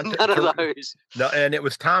 Toronto. None of those. No, and it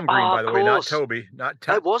was Tom Green, by the way, not Toby.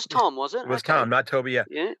 It was Tom, was it? It was Tom, not Toby. Yeah.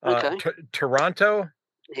 Yeah. Okay. Toronto.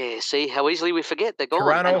 Yeah. See how easily we forget they're gone.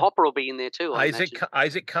 Toronto, and Hopper will be in there too.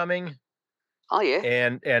 Isaac Cumming. Oh yeah.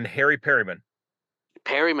 And Harry Perryman.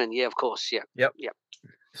 Yeah, of course. Yeah. Yep.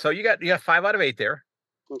 So you got 5 out of 8 there.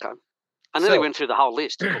 Okay. I nearly went through the whole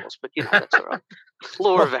list, of course, but that's all right.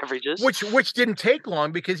 Law of averages, which didn't take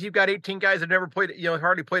long because you've got 18 guys that never played,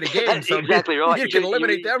 hardly played a game. That's so exactly right. You can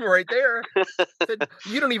eliminate them right there.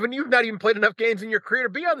 You've not even played enough games in your career to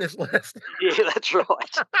be on this list. Yeah, that's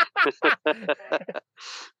right.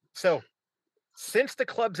 So, since the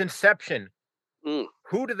club's inception,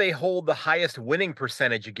 who do they hold the highest winning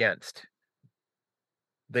percentage against?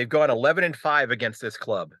 They've gone 11-5 against this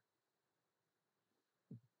club.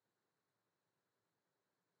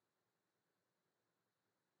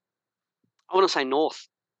 I want to say North.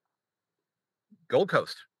 Gold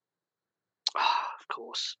Coast. Oh, of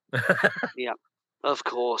course. Yeah, of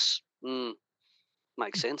course.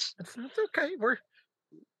 Makes sense. That's okay.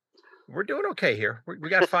 We're doing okay here. We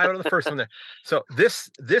got 5 out of the first one there. So this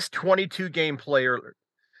 22 game player,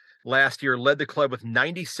 last year led the club with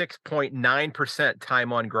 96.9%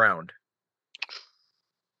 time on ground.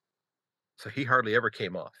 So he hardly ever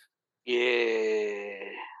came off. Yeah.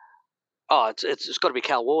 Oh, it's got to be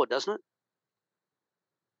Cal Ward, doesn't it?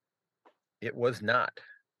 It was not.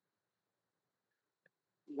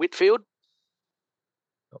 Whitfield?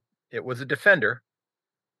 It was a defender.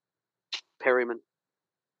 Perryman.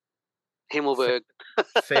 Himmelberg.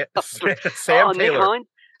 Sam Nick Taylor. Hine?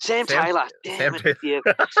 Sam Taylor. Damn it. Yeah.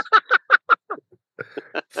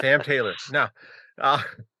 Sam Taylor. Now, all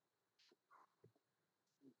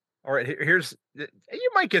right. Here's you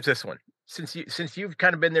might get this one since you've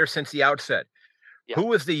kind of been there since the outset. Yeah. Who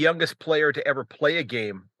was the youngest player to ever play a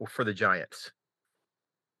game for the Giants?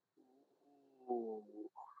 Ooh.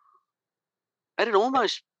 It'd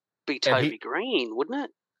almost be Toby Green, wouldn't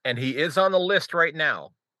it? And he is on the list right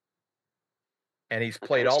now. And he's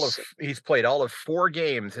played all of 4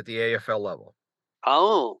 games at the AFL level.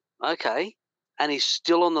 Oh, okay. And he's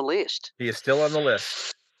still on the list. He is still on the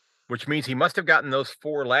list, which means he must have gotten those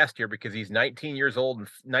 4 last year because he's 19 years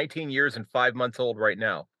and 5 months old right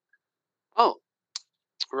now. Oh,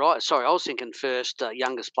 right. Sorry, I was thinking first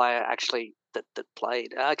youngest player actually that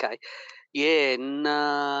played. Okay. Yeah,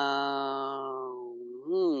 no.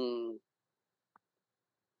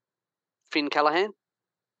 Finn Callahan?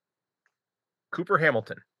 Cooper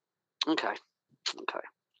Hamilton. Okay.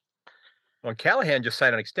 Well, Callahan just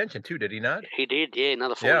signed an extension too, did he not? He did, yeah,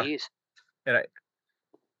 another 4 years. And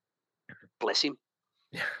bless him.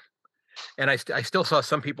 Yeah. And I still saw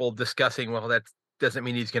some people discussing, well, that doesn't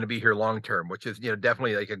mean he's going to be here long term, which is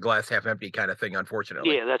definitely like a glass half empty kind of thing,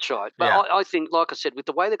 unfortunately. Yeah, that's right. But I think, like I said, with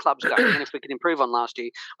the way the club's going, and if we can improve on last year,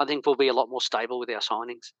 I think we'll be a lot more stable with our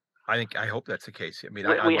signings. I hope that's the case. I mean,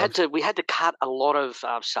 we had to cut a lot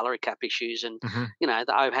of salary cap issues, and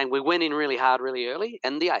the overhang. We went in really hard, really early,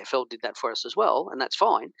 and the AFL did that for us as well, and that's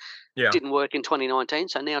fine. Yeah, it didn't work in 2019,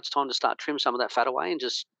 so now it's time to start trim some of that fat away and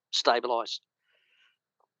just stabilize.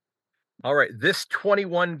 All right, this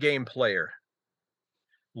 21 game player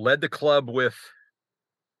led the club with,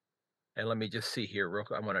 and let me just see here real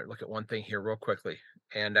quick. I want to look at one thing here real quickly,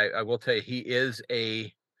 and I will tell you, he is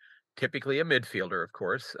typically a midfielder, of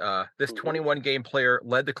course. This 21 game player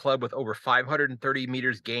led the club with over 530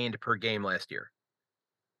 meters gained per game last year.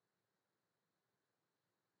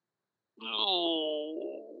 Oh.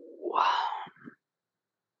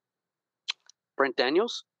 Brent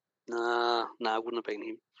Daniels? No, it wouldn't have been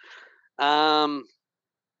him.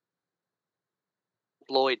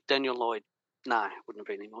 Daniel Lloyd. No, it wouldn't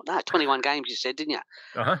have been him. No, 21 games you said, didn't you?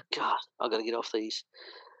 Uh-huh. God, I've got to get off these.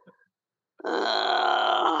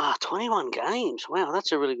 21 games. Wow,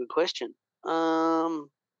 that's a really good question. No,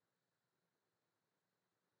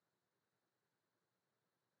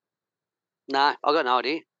 I got no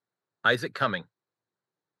idea. Isaac Cumming.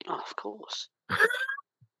 Oh, of course.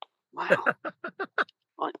 Wow.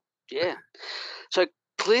 Yeah. So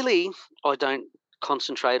clearly, I don't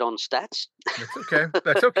concentrate on stats.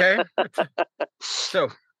 That's okay. So,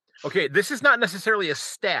 okay, this is not necessarily a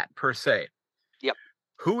stat per se. Yep.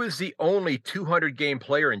 Who is the only 200 game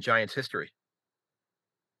player in Giants history?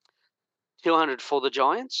 200 for the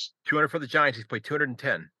Giants? 200 for the Giants. He's played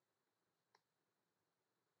 210.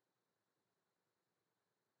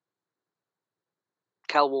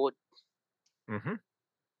 Cal Ward. Mm-hmm.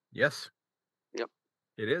 Yes. Yep.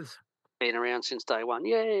 It is. Been around since day one.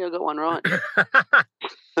 Yay, I got one right.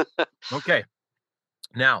 Okay.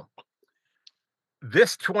 Now,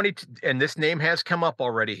 this 20, and this name has come up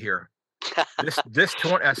already here. This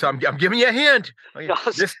 20, so I'm giving you a hint. I've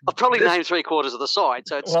probably named 3/4 of the side,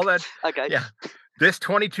 so it's okay. Yeah. This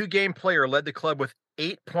 22 game player led the club with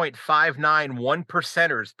 8.59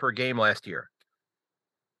 1%ers per game last year.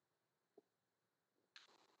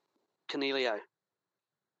 Cornelio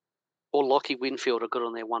or Lockie Winfield are good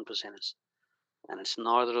on their 1%ers. And it's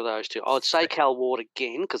neither of those two. I would say Cal Ward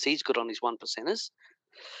again because he's good on his 1%ers.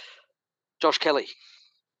 Josh Kelly.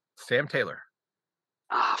 Sam Taylor.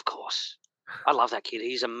 Of course. I love that kid.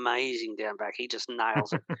 He's amazing down back. He just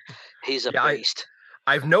nails it. He's a beast.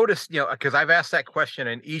 I've noticed, because I've asked that question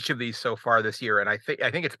in each of these so far this year, and I think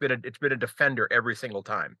it's been a defender every single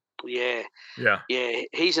time. Yeah.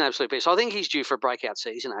 He's an absolute beast. I think he's due for a breakout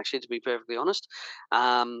season, actually, to be perfectly honest.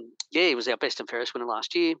 He was our best and fairest winner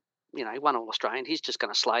last year. He won All Australian. He's just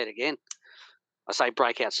going to slay it again. I say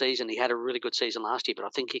breakout season. He had a really good season last year, but I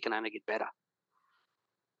think he can only get better.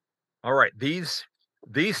 All right, these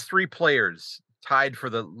 3 players tied for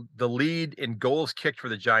the lead in goals kicked for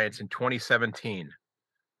the Giants in 2017.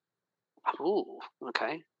 Ooh,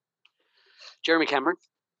 okay. Jeremy Cameron.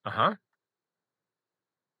 Uh-huh.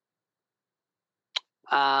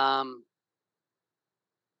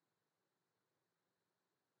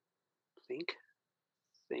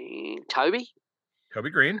 Toby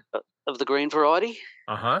Green. of the green variety.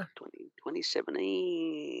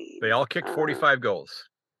 2017. They all kicked 45 goals.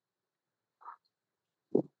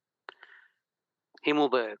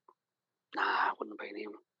 Himmelberg. Nah, it wouldn't have been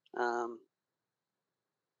him.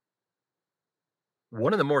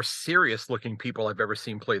 One of the more serious-looking people I've ever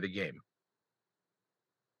seen play the game.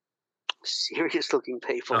 Serious-looking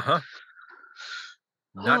people.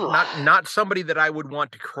 Not somebody that I would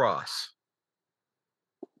want to cross.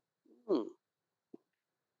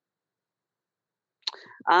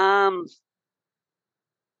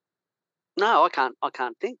 No, I can't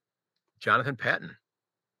think. Jonathan Patton.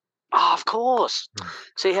 Oh, of course.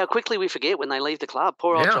 See how quickly we forget when they leave the club.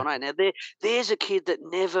 Poor old Jono. Now there's a kid that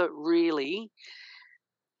never really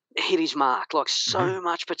hit his mark. Like so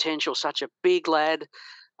much potential, such a big lad.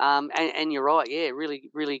 And you're right, yeah, really,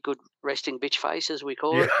 really good resting bitch face, as we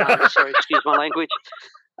call it. Sorry, excuse my language.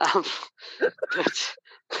 But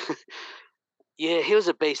yeah, he was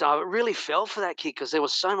a beast. I really fell for that kid because there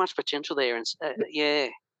was so much potential there. And yeah.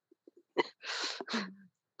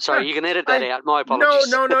 Sorry, you can edit that out. My apologies.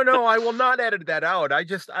 No. I will not edit that out. I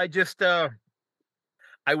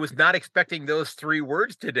was not expecting those 3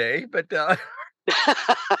 words today, but I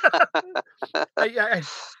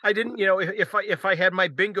didn't. If I had my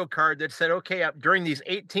bingo card that said, okay, during these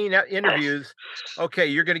 18 interviews, okay,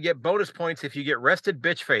 you're going to get bonus points if you get rested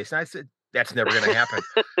bitch face. And I said, that's never going to happen.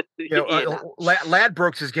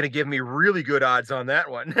 Ladbrokes is going to give me really good odds on that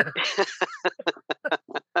one.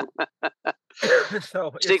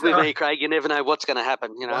 So stick with me, Craig. You never know what's going to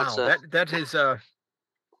happen. Wow, that is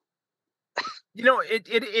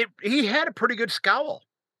he had a pretty good scowl.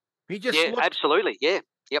 He just absolutely, yeah,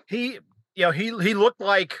 yep. He looked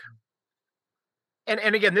like,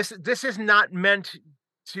 and again, this is not meant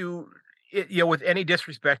to with any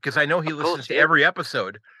disrespect, because I know he listens to every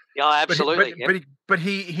episode. Yeah, absolutely. But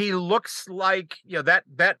he looks like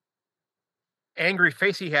that angry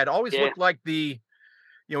face he had always looked like the.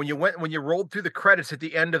 When you rolled through the credits at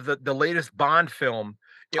the end of the latest Bond film,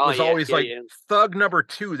 it was always thug number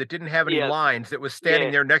 2 that didn't have any lines, that was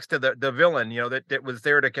standing there next to the villain, that was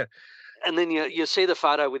there to. And then you see the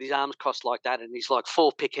photo with his arms crossed like that, and he's like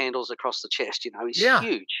 4 pick handles across the chest. He's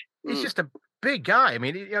huge. He's just a big guy. I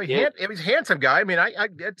mean, he's a handsome guy. I mean,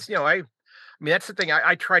 that's the thing.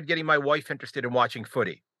 I tried getting my wife interested in watching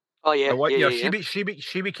footy. Oh yeah,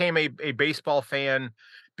 she became a baseball fan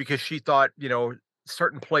because she thought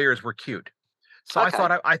certain players were cute. So I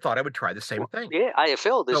thought I would try the same thing. Yeah,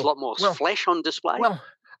 AFL. There's a lot more flesh on display. Well,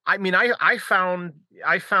 I mean, I found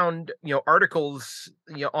articles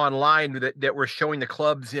online that were showing the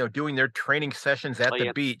clubs doing their training sessions at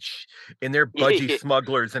the beach in their budgie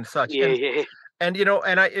smugglers and such.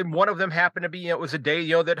 And one of them happened to be it was a day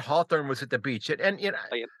that Hawthorne was at the beach and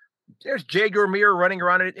there's Jay Gormier running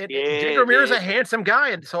around and Jay Gormier is a handsome guy,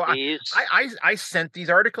 and so I sent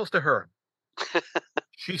these articles to her.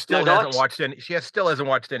 She still hasn't watched any. She still hasn't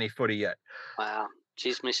watched any footy yet. Wow,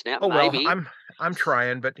 she's missing out. Oh maybe. Well, I'm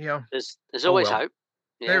trying, but there's always hope.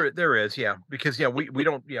 Yeah. There is, because we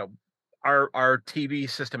don't our TV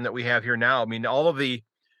system that we have here now. I mean, all of the.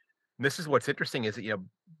 This is what's interesting is that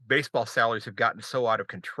baseball salaries have gotten so out of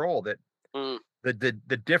control that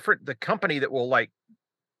the company that will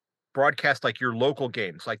broadcast your local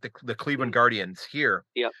games, like the Cleveland Guardians here.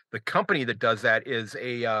 Yeah. The company that does that is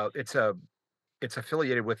it's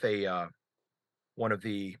affiliated with one of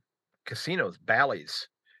the casinos, Bally's.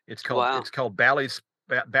 It's called Bally's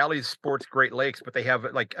Sports Great Lakes, but they have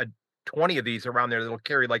 20 of these around there that'll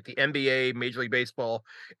carry the NBA, Major League Baseball,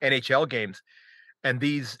 NHL games. And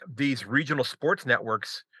these regional sports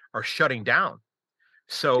networks are shutting down.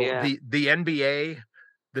 So the NBA,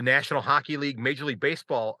 the National Hockey League, Major League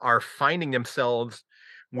Baseball are finding themselves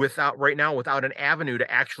without an avenue to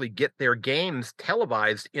actually get their games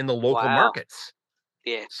televised in the local markets.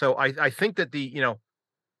 Yeah. So I think that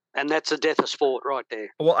and that's the death of sport right there.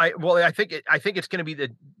 Well, I think it's going to be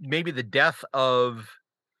maybe the death of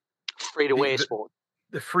free to air sport,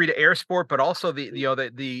 the free to air sport, but also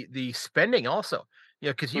the spending also.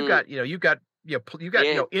 Because you've got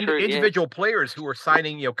individual players who are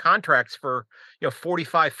signing contracts for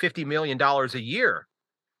 $45-50 million a year.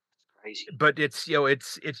 Crazy. But it's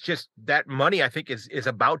just that money I think is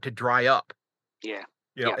about to dry up. Yeah.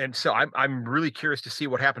 And so I'm really curious to see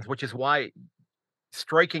what happens, which is why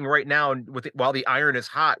striking right now while the iron is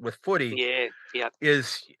hot with footy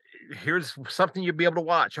is here's something you'll be able to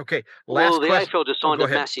watch. Okay. The AFL just signed a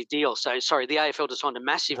massive deal. So sorry, the AFL just signed a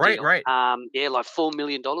massive deal. Right. Like $4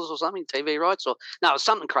 million or something, TV rights, or no, it was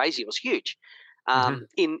something crazy. It was huge.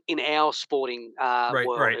 In our sporting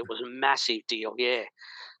world, it was a massive deal. Yeah.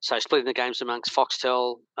 So splitting the games amongst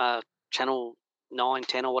Foxtel, Channel 9,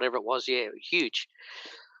 10 or whatever it was. Yeah, huge.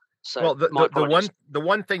 So well, the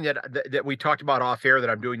one thing that we talked about off air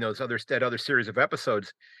that I'm doing that other series of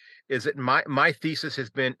episodes is that my thesis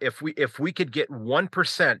has been if we could get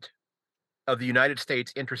 1% of the United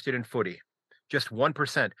States interested in footy, just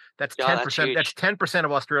 1%, that's 10%. That's 10%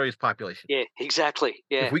 of Australia's population. Yeah, exactly.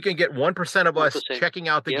 Yeah. If we can get 1% of us checking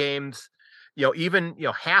out the games, even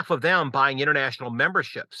half of them buying international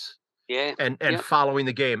memberships. Yeah. And following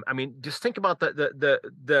the game. I mean, just think about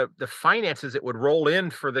the finances that would roll in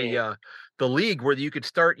for the league, where you could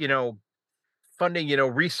start, funding,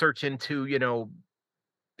 research into,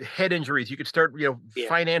 head injuries. You could start,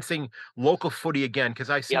 financing local footy again, because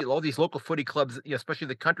I see all these local footy clubs, especially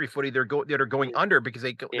the country footy, that are going under because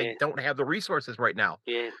they don't have the resources right now.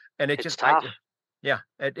 Yeah, and it's tough.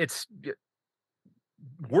 It's.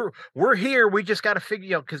 We're here. We just got to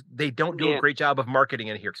figure, because they don't do a great job of marketing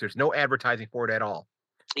in here, because there's no advertising for it at all.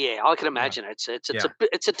 Yeah, I can imagine it's a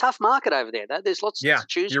tough market over there. There's lots to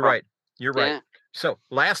choose from. You're right. So,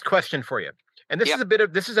 last question for you, and this is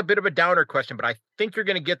a bit of a downer question, but I think you're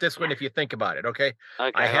going to get this one if you think about it. Okay.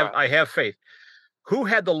 I have faith. Who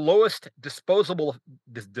had the lowest disposal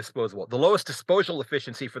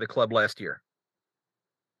efficiency for the club last year?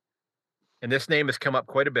 And this name has come up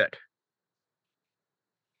quite a bit.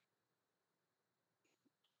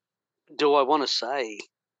 Do I want to say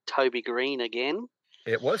Toby Green again?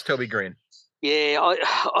 It was Toby Green. Yeah,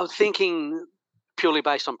 I'm thinking purely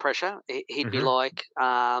based on pressure. He'd be like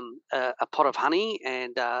a pot of honey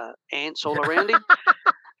and ants all around him.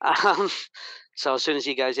 So as soon as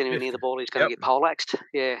he goes anywhere near the ball, he's going to get poleaxed.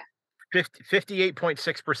 Yeah.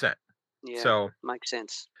 58.6%. Yeah, so makes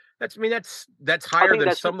sense. That's higher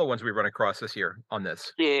than some of the ones we run across this year on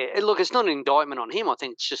this. Yeah, look, it's not an indictment on him. I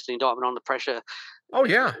think it's just an indictment on the pressure. Oh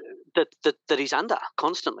yeah, that he's under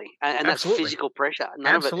constantly, and that's physical pressure.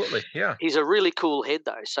 None of it. Yeah. He's a really cool head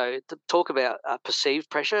though. So to talk about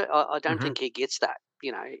perceived pressure, I don't think he gets that.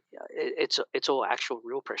 It's all actual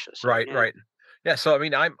real pressure. So, right. Yeah. So I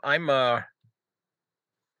mean, I'm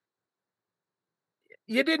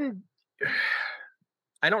you didn't.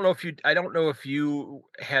 I don't know if you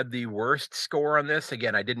had the worst score on this.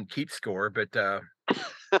 Again, I didn't keep score, but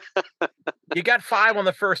you got 5 on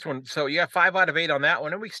the first one, so you got 5 out of 8 on that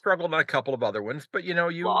one, and we struggled on a couple of other ones. But Well,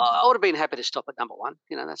 I would have been happy to stop at number 1.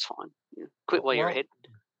 That's fine. Quit while you're ahead.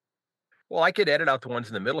 Well, I could edit out the ones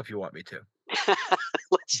in the middle if you want me to.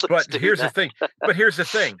 But here's the thing.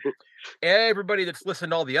 Everybody that's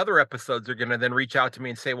listened to all the other episodes are going to then reach out to me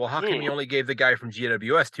and say, well, how come you only gave the guy from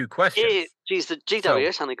GWS 2 questions? Yeah, geez, the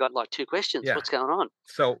GWS only got like 2 questions. Yeah. What's going on?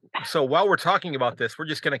 So while we're talking about this, we're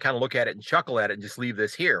just going to kind of look at it and chuckle at it and just leave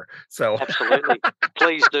this here. So absolutely.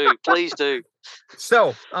 Please do.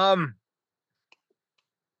 So,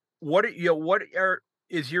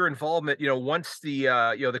 is your involvement, once the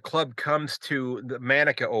the club comes to the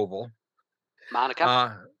Manica Oval?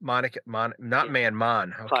 Monica. Mon. Okay,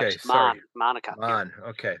 sorry. Monica. Mon.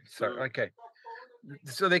 Okay, sorry. Okay.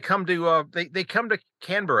 So they come to they come to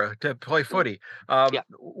Canberra to play footy.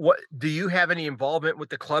 What do you have any involvement with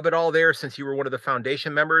the club at all there, since you were one of the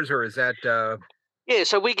foundation members, or is that? Yeah,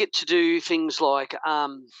 so we get to do things like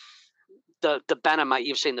the banner, mate.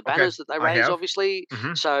 You've seen the banners that they raise, obviously.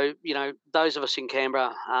 Mm-hmm. So, those of us in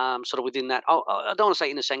Canberra, sort of within that, I don't want to say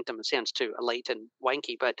inner sanctum, it sounds too elite and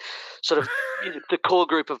wanky, but sort of the core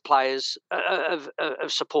group of players, of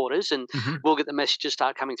supporters, and we'll get the messages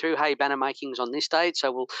start coming through. Hey, banner making's on this date,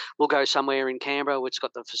 so we'll go somewhere in Canberra which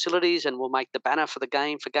got the facilities, and we'll make the banner for the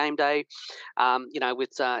game for game day. Every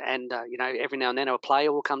now and then a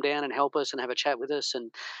player will come down and help us and have a chat with us, and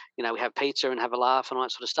we have pizza and have a laugh and all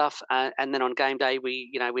that sort of stuff. And then on game day,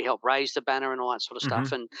 we help raise the banner and all that sort of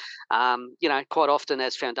stuff. And quite often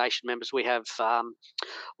as foundation members, we have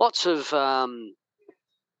lots of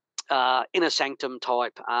inner sanctum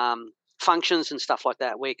type functions and stuff like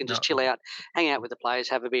that, where you can just chill out, hang out with the players,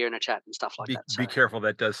 have a beer and a chat and stuff like that. Be careful,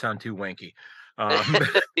 that does sound too wanky.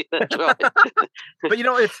 That's right. But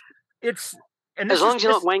it's and as long as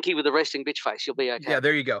you're not wanky with a resting bitch face, you'll be okay. Yeah,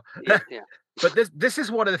 there you go. Yeah. But this is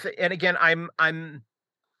one of the things, and again, I'm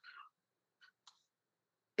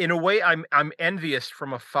in a way I'm envious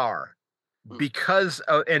from afar, because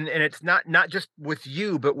of, and it's not just with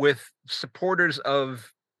you, but with supporters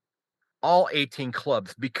of all 18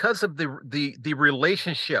 clubs, because of the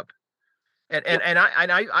relationship, and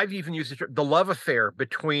I've even used the love affair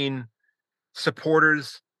between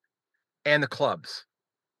supporters and the clubs,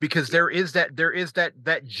 because there is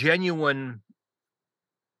that genuine,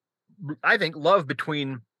 I think, love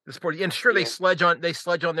between the sport. And sure, they sledge on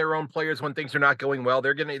their own players when things are not going well.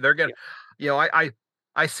 They're gonna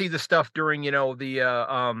I see the stuff during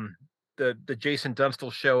the the Jason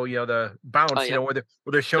Dunstall show, the bounce, Oh, yeah. where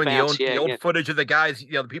they're showing the bounce, old footage of the guys,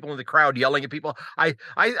 the people in the crowd yelling at people. I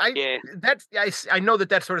know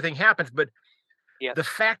that sort of thing happens, but yeah, the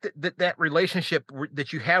fact that relationship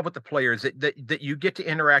that you have with the players, that you get to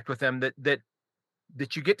interact with them,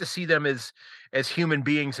 that you get to see them as human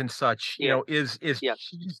beings and such, yeah,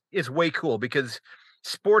 is way cool, because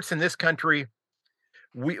sports in this country,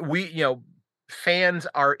 we fans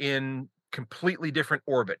are in completely different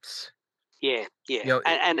orbits. yeah, Yeah.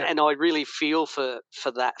 and I really feel for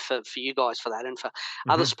that, for you guys, for that, and for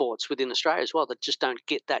other sports within Australia as well that just don't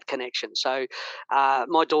get that connection. So,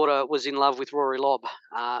 my daughter was in love with Rory Lobb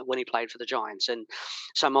when he played for the Giants, and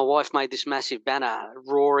so my wife made this massive banner.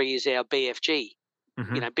 Rory is our BFG.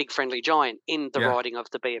 Big friendly giant, in the Yeah. writing of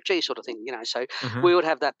the BFG sort of thing, so Mhm. we would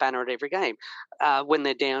have that banner at every game. When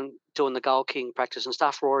they're down doing the goal king practice and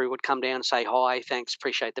stuff, Rory would come down and say, "Hi, thanks,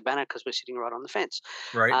 appreciate the banner," because we're sitting right on the fence.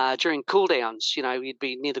 Right. During cool downs, you'd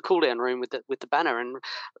be near the cool down room with the banner, and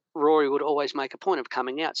Rory would always make a point of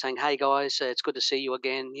coming out saying, "Hey guys, it's good to see you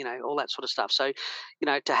again," all that sort of stuff. So,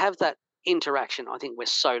 to have that interaction, I think we're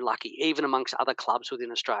so lucky, even amongst other clubs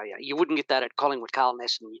within Australia. You wouldn't get that at Collingwood, Carlton,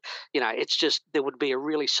 Essendon. It's just there would be a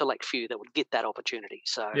really select few that would get that opportunity.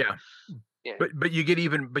 So Yeah. yeah, But you get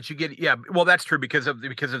yeah, well, that's true because of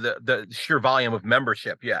the sheer volume of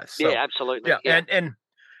membership. Yes. yeah, So absolutely, yeah, yeah,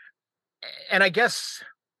 and I guess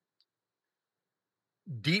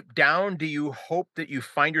deep down, do you hope that you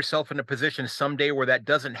find yourself in a position someday where that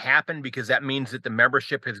doesn't happen, because that means that the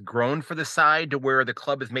membership has grown for the side to where the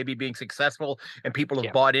club is maybe being successful and people have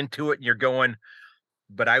yeah, bought into it, and you're going,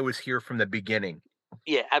 but I was here from the beginning.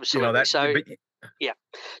 yeah, absolutely. That, So but yeah,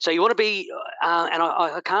 so you want to be, and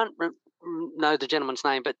I can't know the gentleman's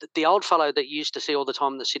name, but the old fellow that you used to see all the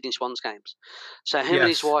time in the Sydney Swans games. So him and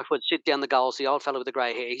his yes. wife would sit down the goals. The old fellow with the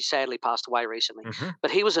grey hair, he sadly passed away recently, Mhm.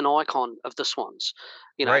 but he was an icon of the Swans,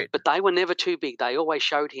 Right. But they were never too big. They always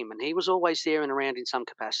showed him, and he was always there and around in some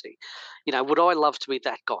capacity. Would I love to be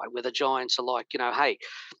that guy where the Giants are like, hey,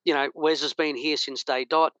 Wes has been here since day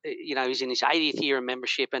dot. He's in his 80th year of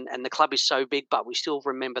membership, and the club is so big, but we still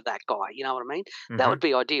remember that guy. You know what I mean? That would Mhm.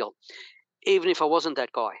 be ideal. Even if I wasn't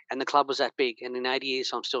that guy and the club was that big, and in 80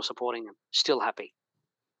 years I'm still supporting them, still happy.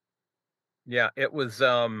 Yeah, it was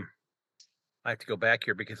I have to go back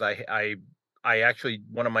here because I actually,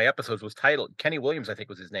 one of my episodes was titled Kenny Williams, I think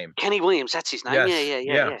was his name. Kenny Williams, that's his name. Yes.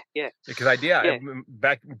 Yeah. Yeah. Because Yeah.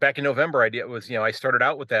 back in November, it was, I started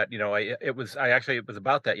out with that, it was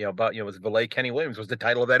about that, it was Valet Kenny Williams was the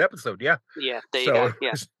title of that episode. Yeah. Yeah, there you So go.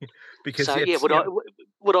 Yeah. because So yeah, it's,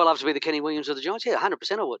 would I love to be the Kenny Williams of the Giants? Yeah,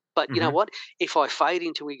 100% I would. But you know Mhm. what? If I fade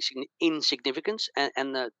into insignificance,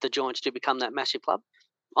 and the Giants do become that massive club,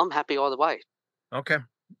 I'm happy either way. Okay.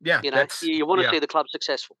 Yeah, that's, You want to yeah. see the club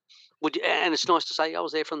successful. And it's nice to say I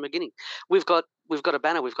was there from the beginning. We've got a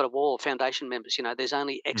banner, we've got a wall of foundation members. There's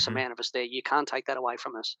only X Mhm. amount of us there. You can't take that away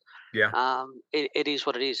from us. Yeah, It is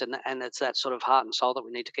what it is, and it's that sort of heart and soul that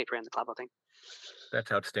we need to keep around the club, I think.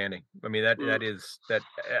 that's outstanding. I mean, that Mm, that is that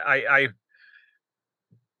I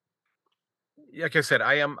like I said,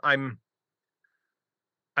 I'm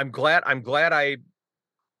glad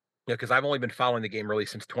because I've only been following the game really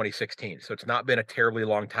since 2016, so it's not been a terribly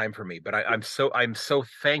long time for me. But I'm so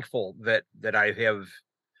thankful that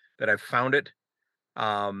I've found it.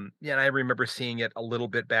 Yeah, and I remember seeing it a little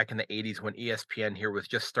bit back in the '80s when ESPN here was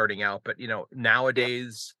just starting out. But yeah,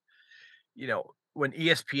 nowadays, when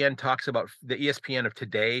ESPN talks about the ESPN of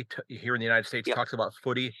today here in the United States yeah. talks about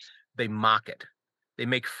footy, they mock it, they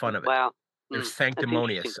make fun of it. Wow. They're That's interesting.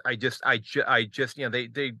 sanctimonious. I just,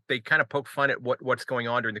 they kind of poke fun at what's going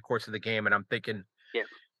on during the course of the game, and I'm thinking, Yeah.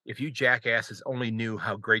 if you jackasses only knew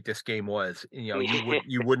how great this game was, Yeah.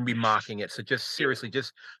 you wouldn't be mocking it. So just Yeah. seriously,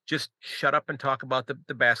 just shut up and talk about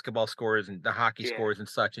the basketball scores and the hockey Yeah. scores and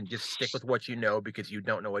such, and just stick with what you know, because you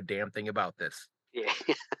don't know a damn thing about this. Yeah.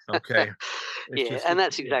 Okay, it's Yeah, just and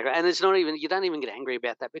that's yeah, exactly, and it's not even, you don't even get angry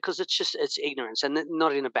about that, because it's ignorance, and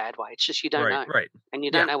not in a bad way. It's just you don't right, know, right, and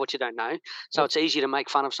you yeah. don't know what you don't know. So Well, it's easy to make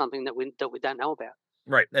fun of something that we don't know about.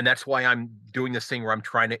 right, and that's why I'm doing this thing where I'm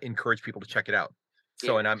trying to encourage people to check it out.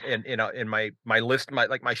 So, Yeah. and I'm in my list,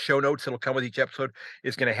 my show notes that'll come with each episode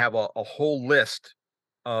is going to have a whole list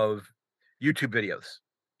of YouTube videos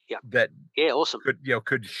Yeah. that Yeah. Awesome.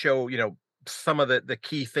 could show some of the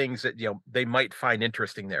key things that they might find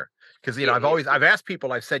interesting there. Because Yeah. Yeah. I've asked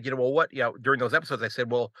people, I've said, well, what during those episodes I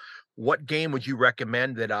said, well, what game would you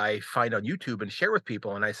recommend that I find on YouTube and share with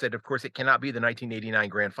people? And I said, of course, it cannot be the 1989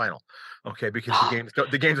 grand final. Okay, because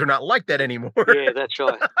the games are not like that anymore. Yeah, that's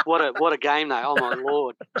right. What a game though. Oh my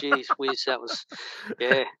lord. Jeez whiz, that was,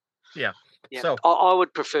 yeah. Yeah. Yeah. So I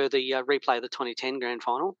would prefer the replay of the 2010 grand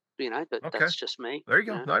final, but Okay. that's just me. There you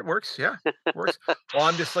go. No, it works. Yeah, works. Well,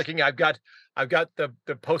 I'm just looking. I've got the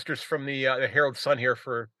posters from the Herald Sun here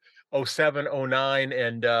for 07, 09,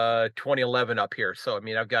 and 2011 up here. So I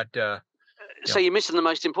mean, I've got So you're missing the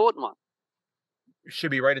most important one.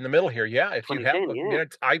 should be right in the middle here. Yeah, if you have 2010, a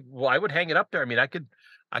minute, I would hang it up there. I mean, I could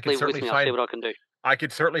Leave it certainly with me. I'll find see what I can do. I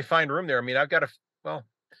could certainly find room there. I mean, I've got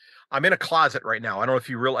I'm in a closet right now. I don't know if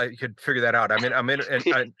you could figure that out. I'm in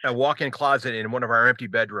a walk-in closet in one of our empty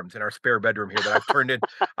bedrooms, in our spare bedroom here that I've turned in.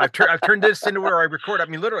 I've turned this into where I record. I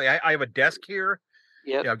mean, literally, I have a desk here.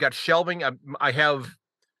 Yeah. I've got shelving. I have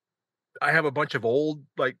a bunch of old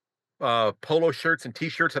polo shirts and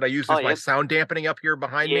T-shirts that I use as my sound dampening up here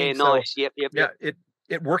behind me. Yeah, nice. Yep. Yeah,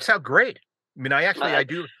 it works out great. I mean, I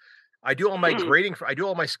do all my grading I do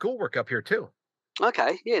all my schoolwork up here too.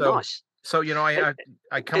 Okay. Yeah, nice. So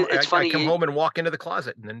I come home and walk into the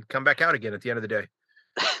closet and then come back out again at the end of the day.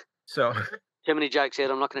 So too many jokes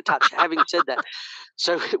out I'm not going to touch. Having said that,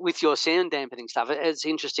 so with your sound dampening stuff, it's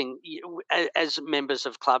interesting. As members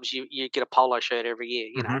of clubs, you get a polo shirt every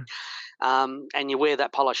year, and you wear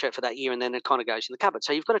that polo shirt for that year, and then it kind of goes in the cupboard.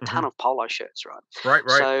 So you've got a ton of polo shirts, right?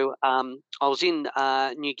 Right. So I was in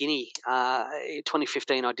New Guinea in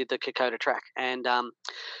 2015. I did the Kokoda track, and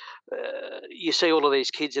you see all of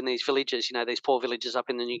these kids in these villages, these poor villages up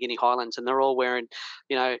in the New Guinea highlands, and they're all wearing,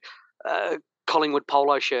 Collingwood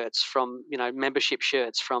polo shirts from, membership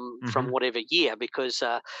shirts from whatever year, because,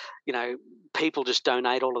 people just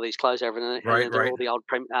donate all of these clothes over, and they're all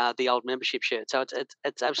the old membership shirts. So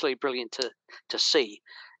it's absolutely brilliant to see.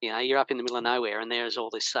 You're up in the middle of nowhere, and there's all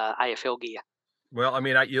this AFL gear. Well, I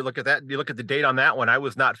mean, you look at that. You look at the date on that one. I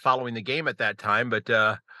was not following the game at that time, but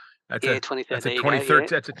that's 2013. That's a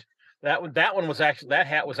 2013. That one was actually, that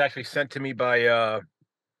hat was actually sent to me by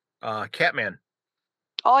Catman.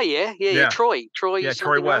 Oh yeah. Troy. Yeah,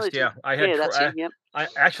 Troy West. Yeah, I had. That's him. Yep. I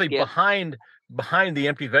actually behind the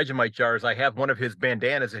empty Vegemite jars, I have one of his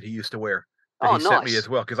bandanas that he used to wear. That he sent me as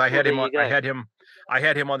well, because I had him on. I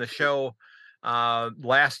had him on the show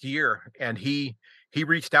last year, and he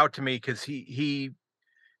reached out to me because he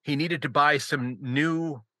needed to buy some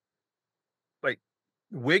new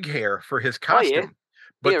wig hair for his costume.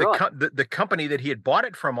 But the company that he had bought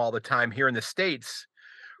it from all the time here in the States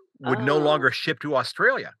would no longer ship to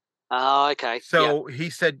Australia. Oh, okay. So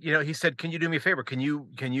he said, can you do me a favor? Can you,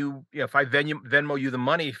 if I Venmo you the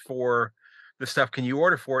money for the stuff, can you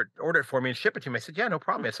order it for me and ship it to me? I said, yeah, no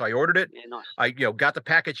problem. So I ordered it. Yeah, nice. I, got the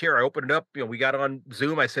package here. I opened it up. We got on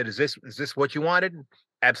Zoom. I said, is this what you wanted?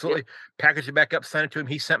 Absolutely. Yep. Packaged it back up, sent it to him.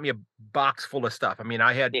 He sent me a box full of stuff. I mean,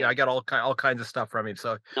 I got all kinds of stuff from him.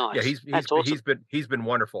 So nice. Yeah, awesome. he's been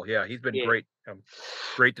wonderful. Yeah, he's been great.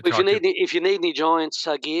 Great to talk to. If you need any Giants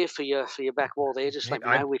gear for your back wall there, just let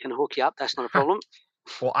me know. We can hook you up. That's not a problem.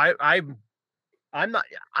 Well, I'm not.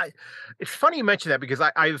 It's funny you mention that, because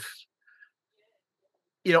I've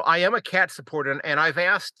I am a Cat supporter, and I've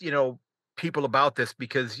asked people about this,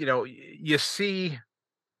 because you see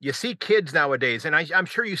kids nowadays, and I'm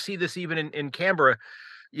sure you see this even in Canberra.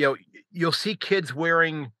 You'll see kids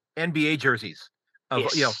wearing NBA jerseys.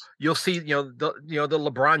 You'll see the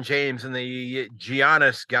LeBron James and the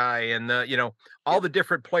Giannis guy, and the all the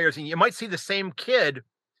different players, and you might see the same kid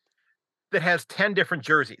that has 10 different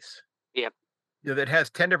jerseys. Yep. That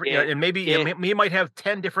has 10 different, and maybe he might have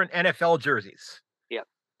 10 different NFL jerseys.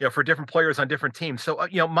 Yep. For different players on different teams. So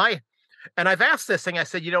and I've asked this thing. I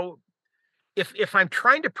said, if I'm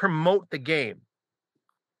trying to promote the game,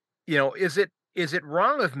 is it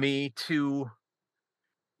wrong of me to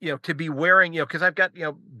to be wearing, because I've got,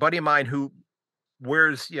 buddy of mine who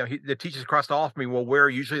wears, the teachers across the hall from me will wear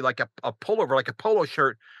usually like a pullover, like a polo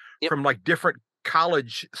shirt from like different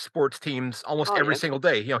college sports teams almost every single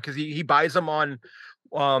day, because he buys them on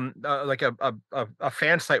like a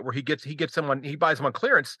fan site where he gets someone, he buys them on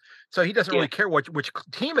clearance. So he doesn't really care which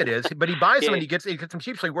team it is, but he buys them and he gets them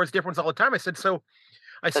cheap. So he wears different ones all the time. I said,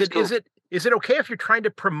 cool. Is it okay if you're trying to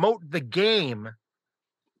promote the game?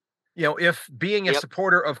 If being a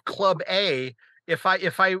supporter of Club A, if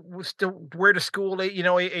I was to wear to school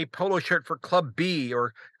a polo shirt for Club B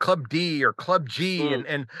or Club D or Club G,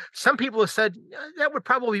 and some people have said that would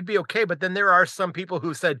probably be okay, but then there are some people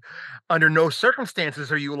who said under no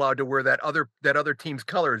circumstances are you allowed to wear that other team's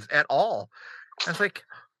colors at all. I was like,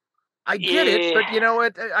 I get it, but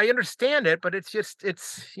I understand it, but it's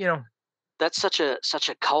that's such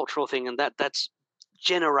a cultural thing, and that's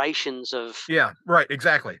generations of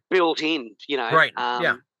exactly built in, right.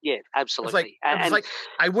 Yeah, absolutely. It's like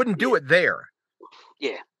I wouldn't do it there.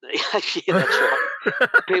 Yeah, that's right.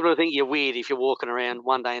 People think you're weird if you're walking around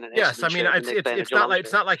one day in an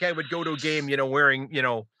it's not like I would go to a game, wearing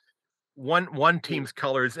one team's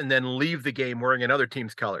colors and then leave the game wearing another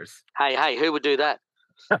team's colors. Hey, who would do that?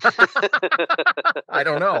 I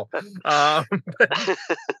don't know.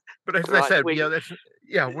 But as I said,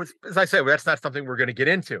 as I said, that's not something we're going to get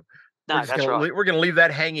into. No, that's right. We're going to leave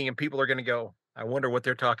that hanging, and people are going to go, I wonder what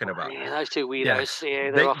they're talking about. Yeah, those two weirdos. Yes.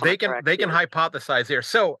 Yeah, they're off on the track. They can hypothesize there.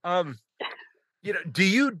 So, do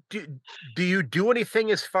you do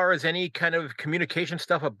anything as far as any kind of communication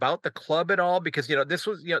stuff about the club at all? Because this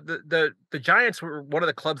was the Giants were one of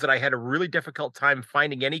the clubs that I had a really difficult time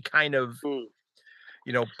finding any kind of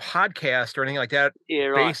podcast or anything like that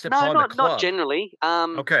based upon the club. Not generally.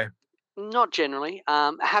 Okay. Not generally.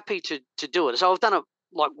 Happy to do it. So I've done it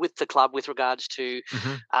like with the club with regards to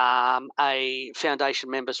a foundation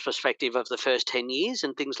member's perspective of the first 10 years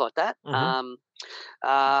and things like that. And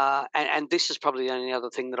this is probably the only other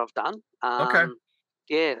thing that I've done. Okay.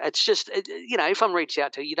 Yeah, it's just, if I'm reached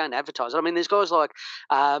out to, you don't advertise it. I mean, there's guys like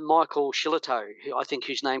Michael Shillito,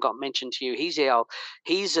 whose name got mentioned to you.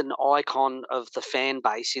 He's an icon of the fan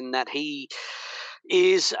base in that he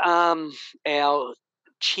is our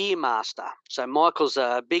cheermaster. So Michael's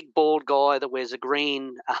a big bald guy that wears a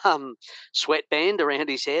green sweatband around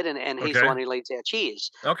his head, and he's the one who leads our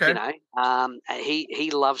cheers. Okay.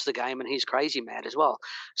 He loves the game and he's crazy mad as well.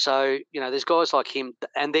 So there's guys like him,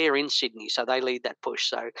 and they're in Sydney, so they lead that push.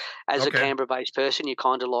 So as a Canberra-based person, you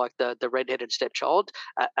kind of like the redheaded stepchild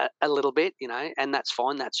a little bit, and that's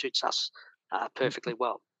fine. That suits us perfectly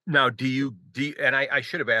well. Now, do you? And I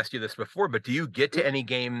should have asked you this before, but do you get to any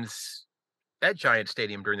games at Giant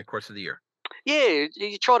Stadium during the course of the year? Yeah,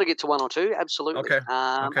 you try to get to one or two, absolutely. Okay.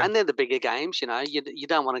 And they're the bigger games, you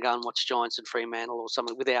don't want to go and watch Giants and Fremantle or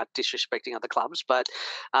something without disrespecting other clubs. But,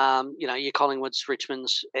 your Collingwoods,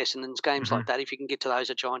 Richmonds, Essendon's, games like that, if you can get to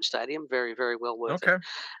those at Giant Stadium, very, very well worth it.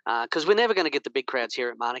 Because we're never going to get the big crowds here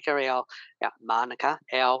at Manuka.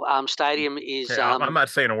 Our stadium is... I'm not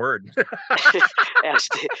saying a word.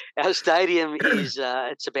 our stadium is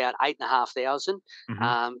it's about 8,500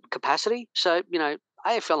 capacity. So,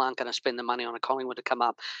 AFL aren't going to spend the money on a Collingwood to come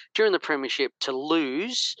up during the premiership to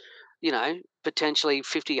lose, potentially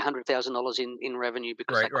 $50,000, $100,000 in revenue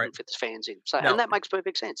because they couldn't fit the fans in. So, and that makes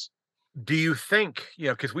perfect sense. Do you think,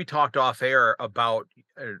 because we talked off air about,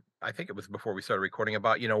 I think it was before we started recording,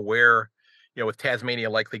 about, where, with Tasmania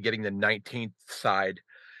likely getting the 19th side,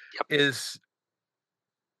 do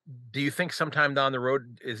you think sometime down the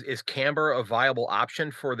road is Canberra a viable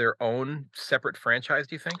option for their own separate franchise,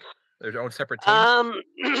 do you think? Their own separate team?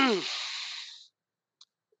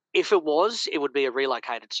 If it was, it would be a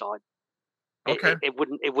relocated side. Okay. It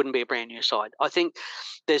wouldn't be a brand new side. I think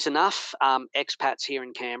there's enough expats here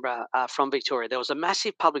in Canberra from Victoria. There was a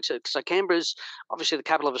massive public service. So Canberra's obviously the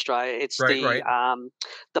capital of Australia. It's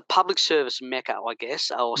the public service mecca, I guess,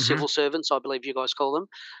 or civil servants, I believe you guys call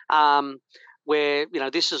them. Where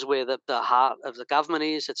this is where the heart of the government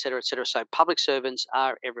is, et cetera, et cetera. So public servants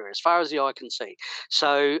are everywhere, as far as the eye can see.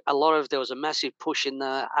 So there was a massive push in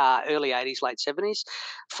the early 80s, late 70s,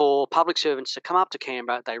 for public servants to come up to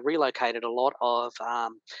Canberra. They relocated a lot of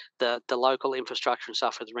the local infrastructure and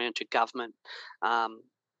stuff around to government.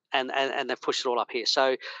 And they've pushed it all up here.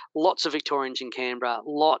 So lots of Victorians in Canberra,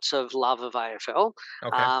 lots of love of AFL.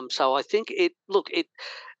 So I think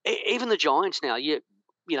even the Giants now,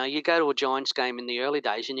 you go to a Giants game in the early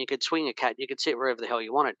days and you could swing a cat, you could sit wherever the hell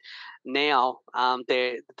you wanted. Now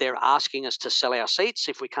they're asking us to sell our seats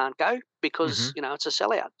if we can't go because it's a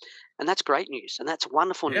sellout, and that's great news and that's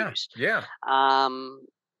wonderful news. Yeah. A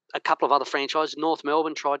couple of other franchises, North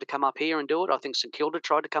Melbourne tried to come up here and do it. I think St Kilda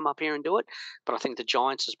tried to come up here and do it, but I think the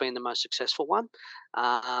Giants has been the most successful one.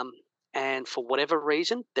 And for whatever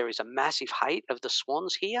reason, there is a massive hate of the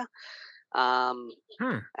Swans here. And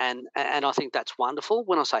I think that's wonderful.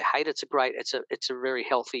 When I say hate, it's a very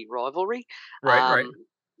healthy rivalry. Right.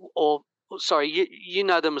 Or sorry, you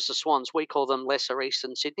know them as the Swans. We call them Lesser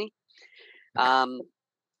Eastern Sydney. And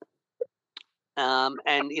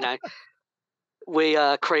we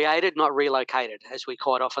are created, not relocated, as we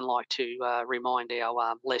quite often like to remind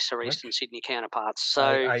our Lesser Eastern Sydney counterparts.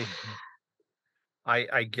 So.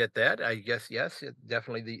 I get that. I guess yes,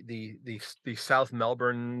 definitely the South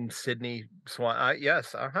Melbourne, Sydney Swan.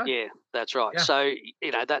 Yes, Yeah, that's right. Yeah. So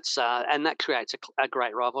that's and that creates a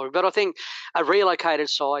great rivalry. But I think a relocated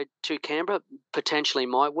side to Canberra potentially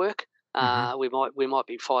might work. We might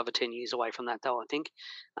be 5 or 10 years away from that, though. I think.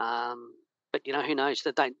 But who knows?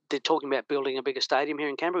 That they're talking about building a bigger stadium here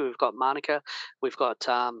in Canberra. We've got Manuka, we've got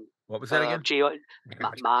What was that again?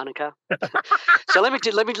 Manuka. So let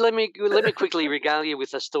me quickly regale you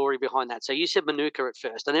with a story behind that. So you said Manuka at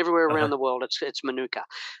first, and everywhere around the world it's Manuka,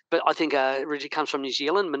 but I think it originally comes from New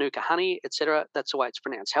Zealand, Manuka honey, etc. That's the way it's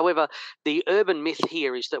pronounced. However, the urban myth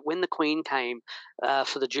here is that when the Queen came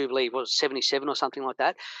for the Jubilee, was 77 or something like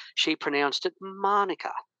that, she pronounced it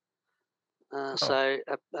Manuka. So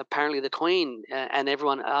apparently the Queen and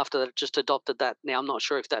everyone after that just adopted that. Now, I'm not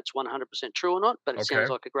sure if that's 100% true or not, but it sounds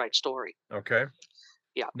like a great story. Okay.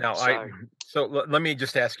 Yeah. Now, let me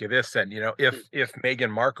just ask you this then. If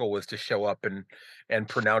Meghan Markle was to show up and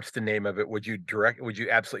pronounce the name of it, would you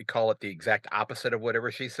absolutely call it the exact opposite of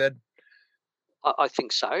whatever she said? I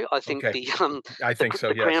think so. I think I think so.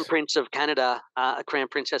 The yes. Crown Prince of Canada, Crown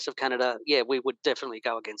Princess of Canada. Yeah, we would definitely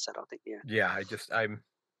go against that. I think. Yeah. Yeah.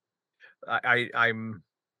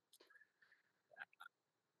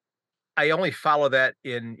 I only follow that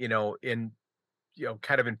in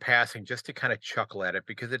kind of in passing, just to kind of chuckle at it,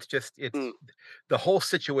 because it's the whole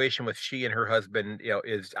situation with she and her husband,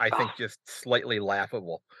 is, I think, just slightly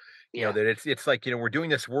laughable. That it's like, we're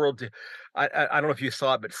doing this world. I don't know if you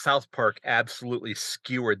saw it, but South Park absolutely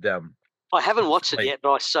skewered them. I haven't watched it yet,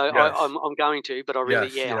 but I'm going to. But I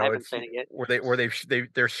really, I haven't seen it yet. Where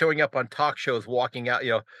they're showing up on talk shows, walking out.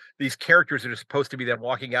 These characters are supposed to be them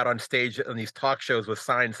walking out on stage on these talk shows with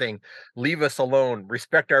signs saying "Leave us alone,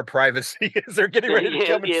 respect our privacy." As they're getting ready to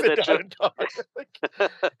come and sit down and talk.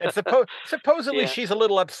 And supposedly she's a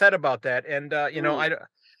little upset about that. And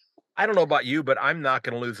I don't know about you, but I'm not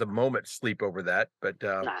going to lose a moment's sleep over that. But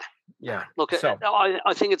yeah. Look,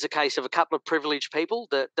 I think it's a case of a couple of privileged people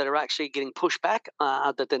that are actually getting pushed back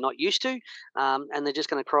that they're not used to, and they're just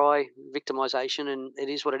going to cry victimization, and it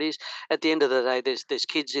is what it is. At the end of the day, there's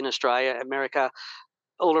kids in Australia, America,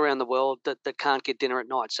 all around the world that can't get dinner at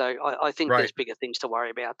night. So I think there's bigger things to worry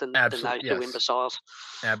about than those two imbeciles.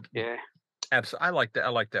 Yeah. Absolutely. I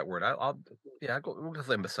like that word. We'll just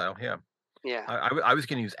imbecile. Yeah. Yeah, I was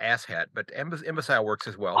going to use asshat, but imbecile works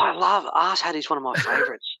as well. I love asshat. Is one of my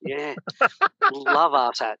favorites. Yeah, love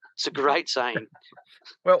asshat. It's a great saying.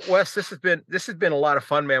 Well, Wes, this has been a lot of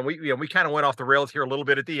fun, man. We kind of went off the rails here a little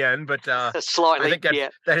bit at the end, but slightly. I think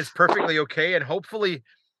that is perfectly okay, and hopefully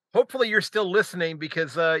you're still listening,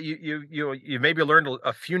 because you maybe learned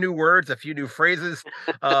a few new words, a few new phrases.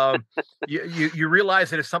 You realize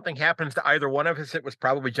that if something happens to either one of us, it was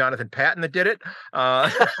probably Jonathan Patton that did it.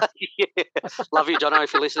 Love you, Jono,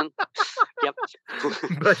 if you listen. Yep.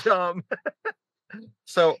 But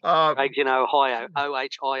so Craig in Ohio,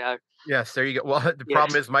 Ohio. Yes, there you go. Well, the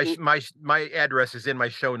problem is my address is in my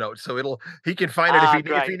show notes, so he can find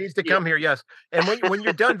it if he needs to come here. Yes, and when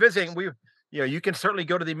you're done visiting, you can certainly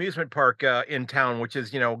go to the amusement park in town, which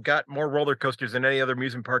is got more roller coasters than any other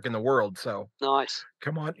amusement park in the world. So nice.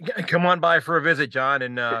 Come on by for a visit, John,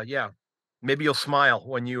 and maybe you'll smile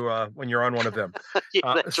when you're on one of them.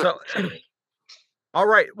 That's right. All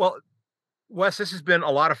right. Well, Wes, this has been a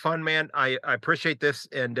lot of fun, man. I appreciate this,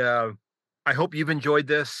 and I hope you've enjoyed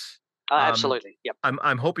this. Absolutely. Yep.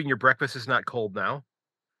 I'm hoping your breakfast is not cold now.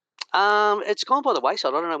 It's gone by the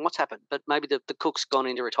wayside. I don't know what's happened, but maybe the cook's gone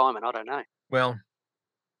into retirement. I don't know. Well,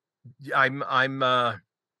 I'm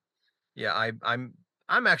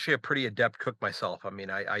actually a pretty adept cook myself. I mean,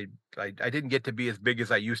 I didn't get to be as big as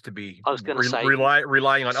I used to be. I was going to say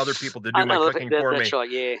relying on other people to do my cooking for me. That's right.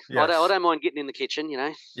 Yeah, yes. I don't mind getting in the kitchen.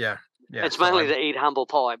 Yeah. It's mainly to eat humble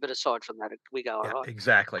pie, but aside from that, we go all right.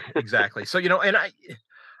 Exactly. So and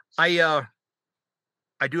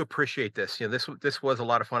I do appreciate this. This was a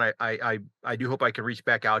lot of fun. I do hope I can reach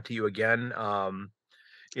back out to you again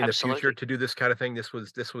in the future to do this kind of thing. This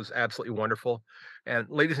was absolutely wonderful. And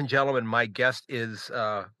ladies and gentlemen, my guest is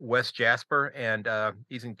Wes Jasper, and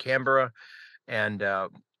he's in Canberra. And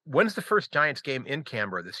when's the first Giants game in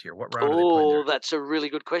Canberra this year? What round are they playing there? That's a really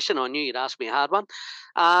good question. I knew you'd ask me a hard one.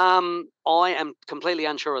 I am completely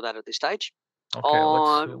unsure of that at this stage. Okay,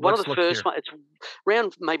 one of the first one, it's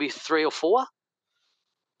round maybe 3 or 4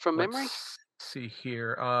 from memory. Let's see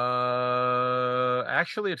here.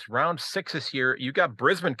 Actually, it's round 6 this year. You got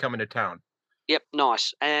Brisbane coming to town. Yep,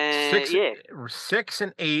 nice. 6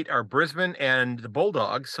 and 8 are Brisbane and the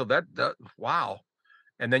Bulldogs. So that wow.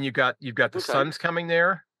 And then you've got the Suns coming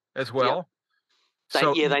there as well.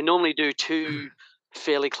 Yep. They normally do 2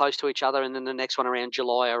 fairly close to each other, and then the next one around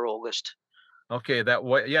July or August. Okay,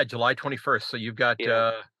 July 21st. So you've got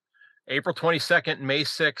April 22nd, May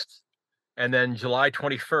 6th, and then July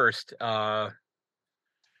 21st.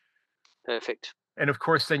 Perfect. And of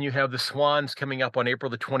course, then you have the Swans coming up on April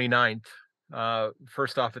the 29th.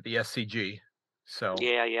 First off at the SCG. So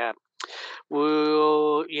yeah.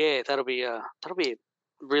 Well, yeah, that'll be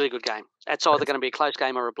Really good game. It's either going to be a close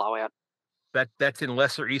game or a blowout. That's in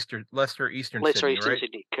Lesser Eastern Sydney, right?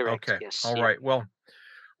 Sydney, correct. Okay. Yes. All right. Well,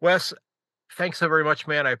 Wes, thanks so very much,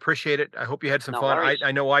 man. I appreciate it. I hope you had some No fun. worries.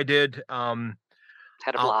 I know I did.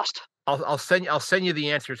 Had a blast. I'll send you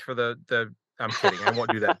the answers for the. I'm kidding. I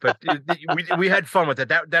won't do that. But we had fun with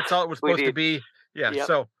it. That's all it was supposed to be. Yeah. Yep.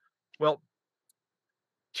 So, well,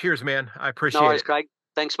 cheers, man. I appreciate No worries, it. Craig.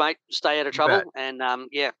 Thanks, mate. Stay out of trouble. And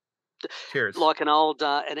cheers. Like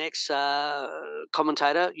an ex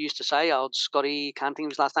commentator used to say, old Scotty, can't think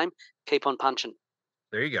of his last name. Keep on punching.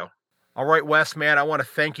 There you go. All right, Wes, man. I want to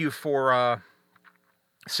thank you for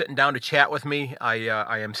sitting down to chat with me.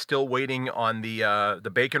 I am still waiting on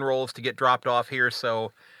the bacon rolls to get dropped off here,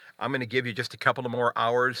 so I'm going to give you just a couple of more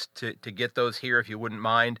hours to get those here, if you wouldn't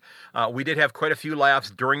mind. We did have quite a few laughs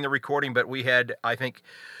during the recording, but we had, I think,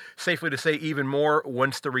 safely to say, even more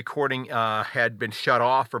once the recording had been shut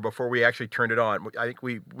off or before we actually turned it on. I think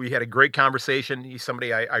we had a great conversation. He's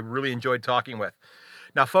somebody I really enjoyed talking with.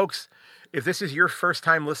 Now, folks, if this is your first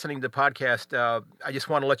time listening to the podcast, I just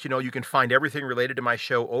want to let you know you can find everything related to my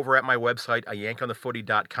show over at my website,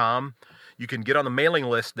 yankonthefooty.com. You can get on the mailing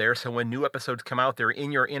list there, so when new episodes come out, they're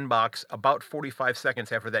in your inbox about 45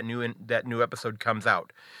 seconds after that new episode comes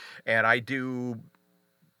out. And I do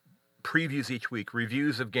previews each week,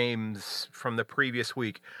 reviews of games from the previous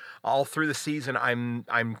week. All through the season,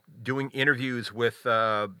 I'm doing interviews with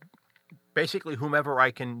basically whomever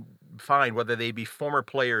I can find, whether they be former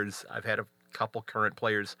players. I've had a couple current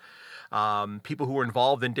players, people who were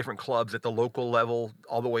involved in different clubs at the local level,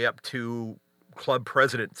 all the way up to club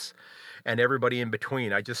presidents and everybody in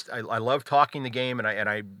between. I love talking the game, and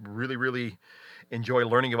I really, really enjoy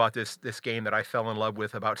learning about this game that I fell in love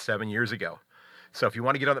with about 7 years ago. So if you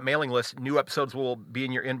want to get on the mailing list, new episodes will be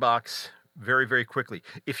in your inbox very, very quickly.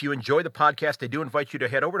 If you enjoy the podcast, I do invite you to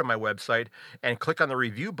head over to my website and click on the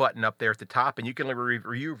review button up there at the top, and you can leave a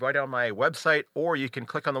review right on my website, or you can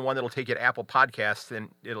click on the one that'll take you to Apple Podcasts, and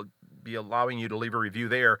it'll be allowing you to leave a review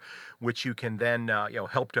there, which you can then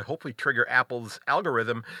help to hopefully trigger Apple's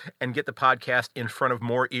algorithm and get the podcast in front of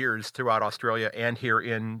more ears throughout Australia and here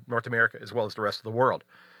in North America, as well as the rest of the world.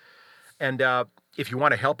 And if you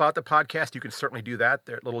want to help out the podcast, you can certainly do that.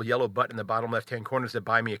 That little yellow button in the bottom left-hand corner is the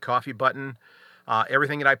Buy Me a Coffee button.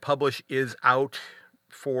 Everything that I publish is out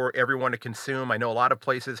for everyone to consume. I know a lot of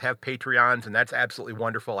places have Patreons, and that's absolutely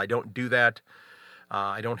wonderful. I don't do that.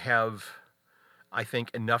 I don't have, I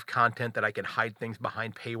think, enough content that I can hide things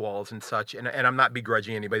behind paywalls and such. And I'm not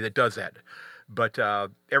begrudging anybody that does that. But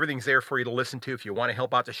everything's there for you to listen to. If you want to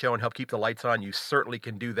help out the show and help keep the lights on, you certainly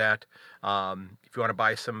can do that. If you want to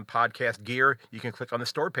buy some podcast gear, you can click on the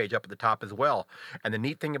store page up at the top as well. And the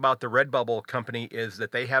neat thing about the Redbubble company is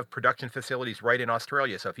that they have production facilities right in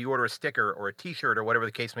Australia. So if you order a sticker or a T-shirt or whatever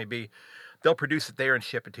the case may be, they'll produce it there and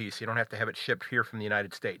ship it to you, so you don't have to have it shipped here from the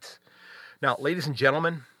United States. Now, ladies and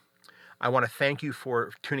gentlemen, I want to thank you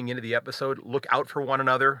for tuning into the episode. Look out for one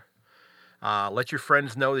another. Let your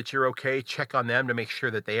friends know that you're okay. Check on them to make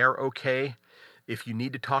sure that they are okay. If you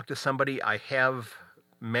need to talk to somebody, I have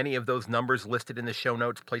many of those numbers listed in the show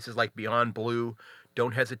notes, places like Beyond Blue.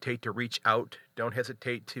 Don't hesitate to reach out. Don't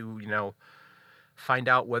hesitate to, find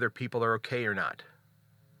out whether people are okay or not.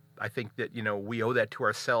 I think that, we owe that to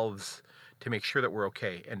ourselves to make sure that we're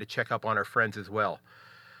okay and to check up on our friends as well.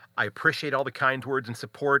 I appreciate all the kind words and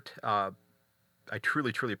support. I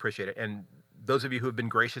truly, truly appreciate it. And those of you who have been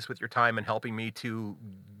gracious with your time and helping me to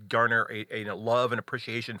garner a love and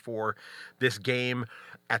appreciation for this game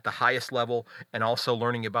at the highest level, and also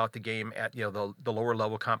learning about the game at the lower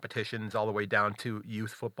level competitions all the way down to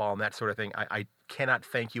youth football and that sort of thing. I cannot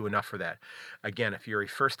thank you enough for that. Again, if you're a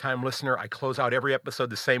first-time listener, I close out every episode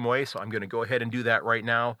the same way, so I'm going to go ahead and do that right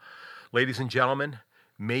now. Ladies and gentlemen,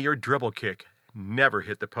 may your dribble kick never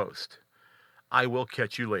hit the post. I will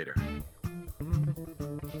catch you later.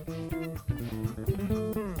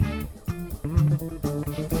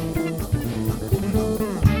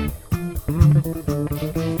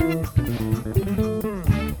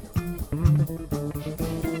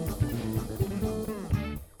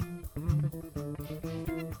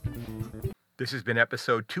 This has been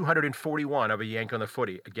episode 241 of A Yank on the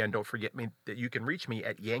Footy. Again, don't forget that you can reach me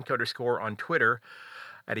at Yank_ on Twitter,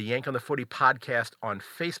 at A Yank on the Footy podcast on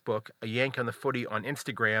Facebook, A Yank on the Footy on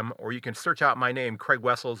Instagram, or you can search out my name, Craig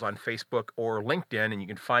Wessels, on Facebook or LinkedIn, and you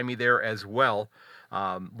can find me there as well.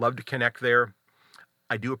 Love to connect there.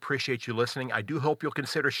 I do appreciate you listening. I do hope you'll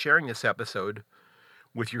consider sharing this episode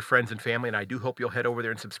with your friends and family, and I do hope you'll head over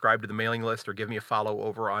there and subscribe to the mailing list or give me a follow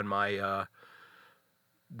over on my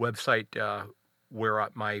website where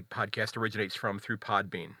my podcast originates from through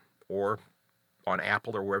Podbean, or on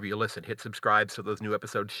Apple or wherever you listen. Hit subscribe so those new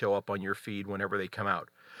episodes show up on your feed whenever they come out.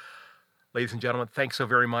 Ladies and gentlemen, thanks so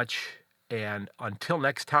very much. And until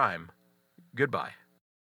next time, goodbye.